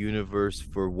by the universe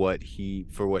for what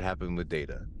happened with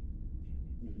Data,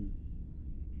 mm-hmm.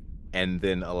 and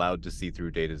then allowed to see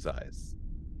through Data's eyes.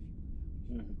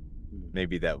 Mm-hmm.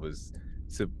 Maybe that was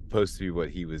supposed to be what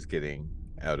he was getting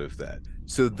out of that.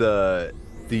 So the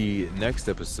next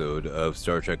episode of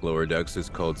Star Trek Lower Decks is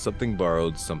called Something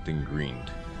Borrowed, Something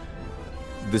Greened.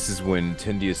 This is when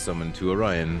Tendi is summoned to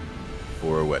Orion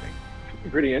for a wedding.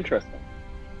 Pretty interesting.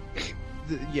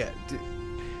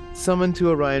 Summoned to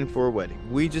Orion for a wedding.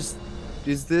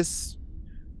 This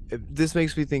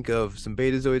makes me think of some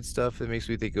Betazoid stuff. It makes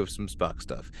me think of some Spock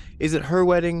stuff. Is it her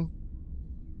wedding?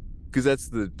 Because that's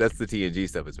the TNG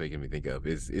stuff it's making me think of.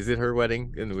 Is it her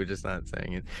wedding? And we're just not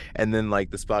saying it. And then,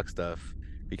 like, the Spock stuff,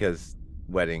 because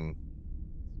wedding,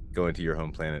 going to your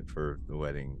home planet for the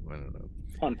wedding. I don't know.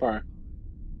 On par.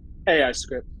 AI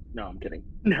script. No, I'm kidding.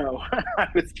 No, I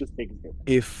was just thinking.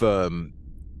 If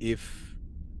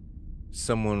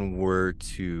someone were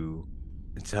to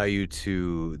tie you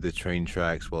to the train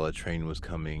tracks while a train was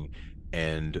coming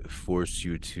and force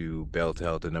you to belt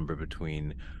out a number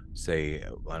between, say,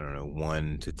 I don't know,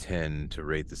 1 to 10 to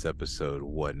rate this episode,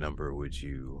 what number would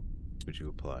you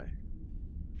apply?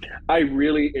 I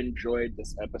really enjoyed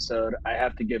this episode. I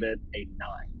have to give it a 9.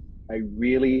 I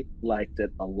really liked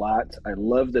it a lot. I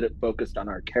love that it focused on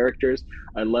our characters.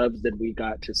 I loved that we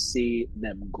got to see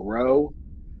them grow.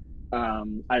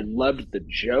 I loved the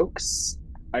jokes.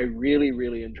 I really,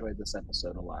 really enjoyed this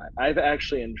episode a lot. I've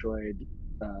actually enjoyed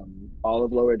all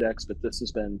of Lower Decks, but this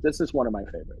is one of my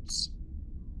favorites.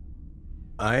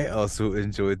 I also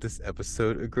enjoyed this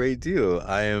episode a great deal.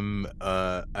 I'm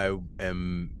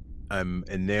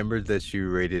enamored that you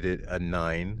rated it a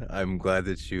 9. I'm glad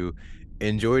that you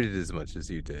enjoyed it as much as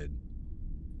you did.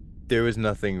 There was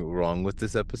nothing wrong with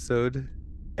this episode,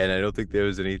 and I don't think there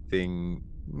was anything.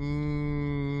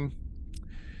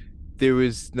 There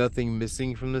was nothing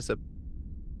missing from this episode.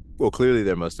 Well, clearly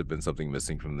there must have been something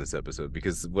missing from this episode,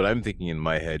 because what I'm thinking in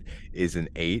my head is an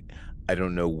 8. I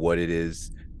don't know what it is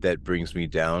that brings me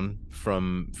down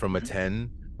from a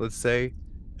 10, let's say.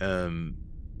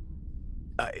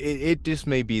 It just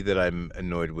may be that I'm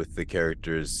annoyed with the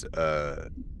characters. What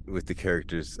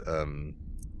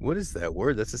is that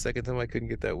word? That's the second time I couldn't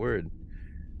get that word.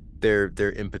 Their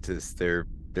impetus, their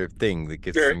thing that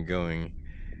gets them going.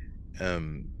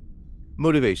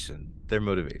 Motivation. their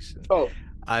motivation. Oh,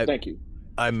 I thank you.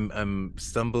 I'm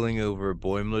stumbling over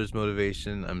Boimler's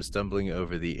motivation. I'm stumbling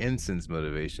over the ensign's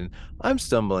motivation. I'm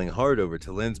stumbling hard over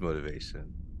Talin's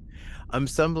motivation. I'm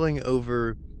stumbling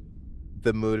over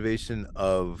the motivation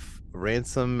of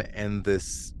Ransom and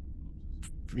this,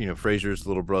 Fraser's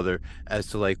little brother, as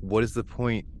to like, what is the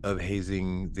point of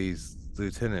hazing these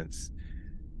lieutenants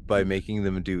by making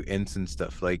them do ensign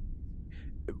stuff? Like,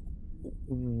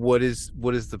 what is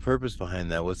the purpose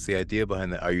behind that? What's the idea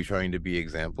behind that? Are you trying to be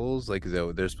examples? Like, is that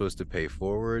what they're supposed to pay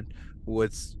forward?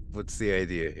 What's the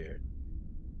idea here?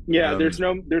 Yeah, there's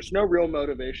no real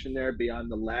motivation there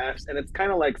beyond the laughs, and it's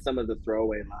kind of like some of the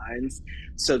throwaway lines.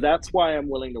 So that's why I'm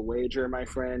willing to wager, my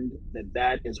friend,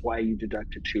 that is why you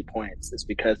deducted 2 points. It's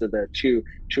because of the two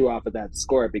off of that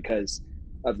score, because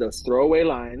of those throwaway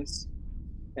lines,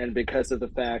 and because of the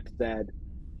fact that,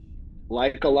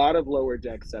 like a lot of Lower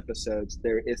Decks episodes,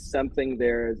 there is something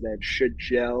there that should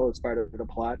gel as part of the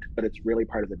plot, but it's really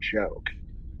part of the joke.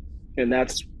 And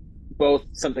that's both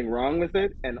something wrong with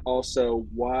it and also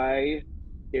why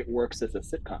it works as a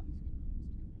sitcom.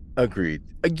 Agreed.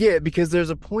 Yeah, because there was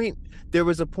a point.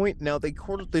 Now they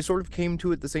sort of came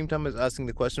to it at the same time as asking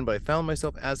the question, but I found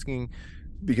myself asking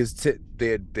because they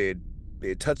had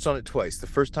touched on it twice. The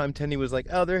first time Tenny was like,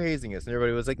 "Oh, they're hazing us," and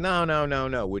everybody was like,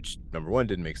 "No," which number one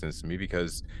didn't make sense to me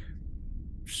because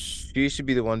she should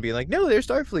be the one being like, "No, they're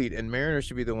Starfleet," and Mariner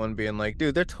should be the one being like,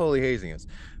 "Dude, they're totally hazing us."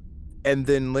 And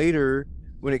then later,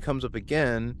 when it comes up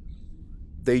again,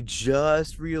 they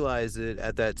just realize it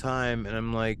at that time, and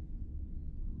I'm like,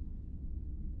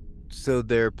 so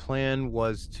their plan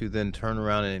was to then turn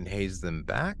around and haze them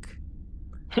back?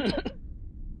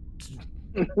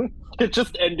 It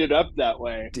just ended up that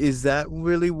way. Is that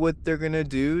really what they're gonna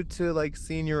do to like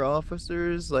senior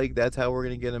officers? Like, that's how we're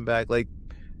gonna get them back? Like,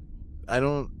 I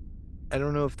don't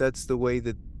know if that's the way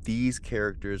that these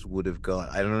characters would have gone.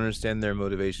 I don't understand their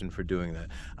motivation for doing that.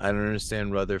 I don't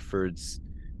understand Rutherford's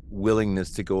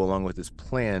willingness to go along with this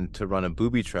plan to run a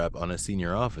booby trap on a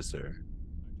senior officer.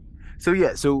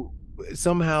 So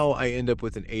somehow I end up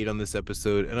with an 8 on this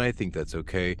episode, and I think that's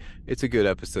okay. It's a good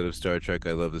episode of Star Trek.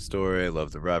 I love the story, I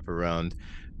love the wraparound,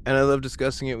 and I love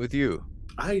discussing it with you.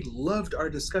 I loved our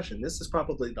discussion. This is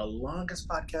probably the longest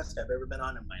podcast I've ever been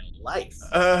on in my life.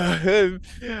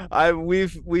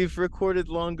 We've recorded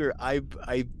longer. I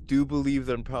do believe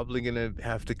that I'm probably gonna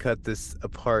have to cut this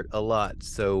apart a lot,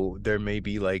 so there may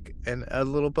be like a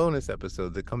little bonus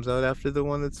episode that comes out after the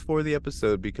one that's for the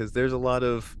episode, because there's a lot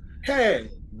of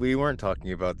we weren't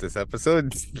talking about this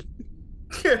episode.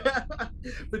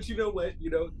 But you know what?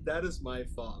 That is my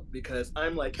fault, because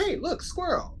I'm like, hey, look,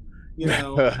 squirrel.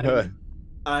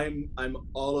 I'm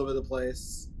all over the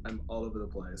place. I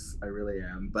really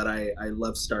am. But I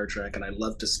love Star Trek, and I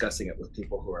love discussing it with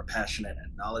people who are passionate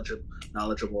and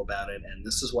knowledgeable about it. And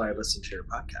this is why I listen to your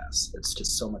podcast. It's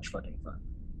just so much fucking fun.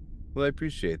 Well, I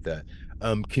appreciate that.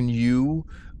 Can you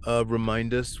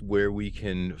remind us where we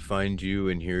can find you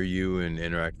and hear you and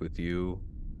interact with you?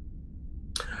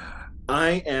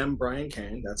 I am Bryan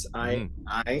Cain. That's I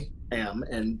am,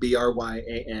 and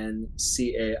BRYANCAIN,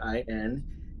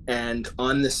 and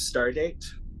On This Stardate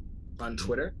on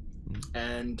Twitter.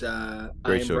 And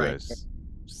great I'm show, Bryan guys. Cain.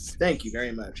 Thank you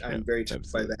very much. I'm very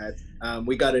touched by that.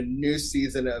 We got a new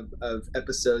season of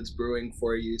episodes brewing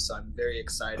for you, so I'm very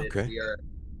excited. Okay. We are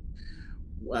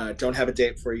don't have a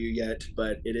date for you yet,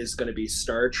 but it is going to be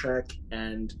Star Trek,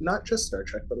 and not just Star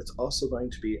Trek, but it's also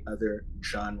going to be other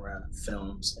genre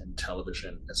films and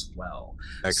television as well.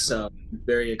 Excellent. So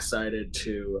very excited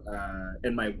to,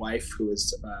 and my wife, who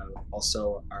is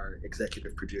also our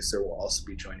executive producer, will also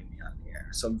be joining me on the air.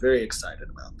 So I'm very excited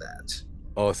about that.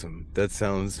 Awesome. That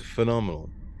sounds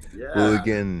phenomenal. Yeah. Well,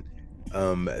 again,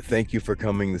 thank you for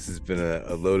coming. This has been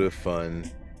a load of fun.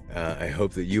 I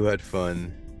hope that you had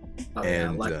fun.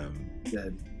 And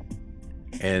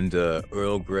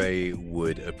Earl Grey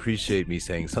would appreciate me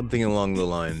saying something along the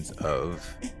lines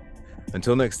of,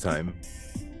 until next time,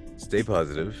 stay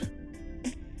positive,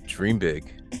 dream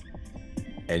big,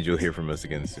 and you'll hear from us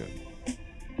again soon.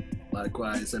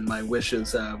 Likewise, and my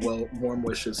wishes, warm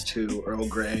wishes to Earl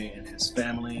Grey and his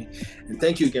family, and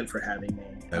thank you again for having me.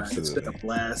 Absolutely. It's been a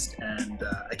blast, and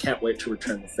I can't wait to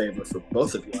return the favor for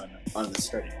both of you on this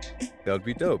study. That would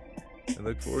be dope. I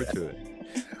look forward to it.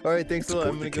 All right, thanks a lot.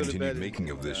 I'm going to go to bed. Support the continued making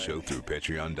of this show through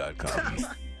Patreon.com.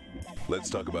 Let's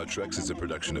Talk About Treks is a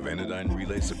production of Anodyne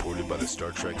Relay, supported by the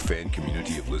Star Trek fan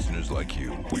community of listeners like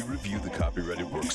you. We review the copyrighted works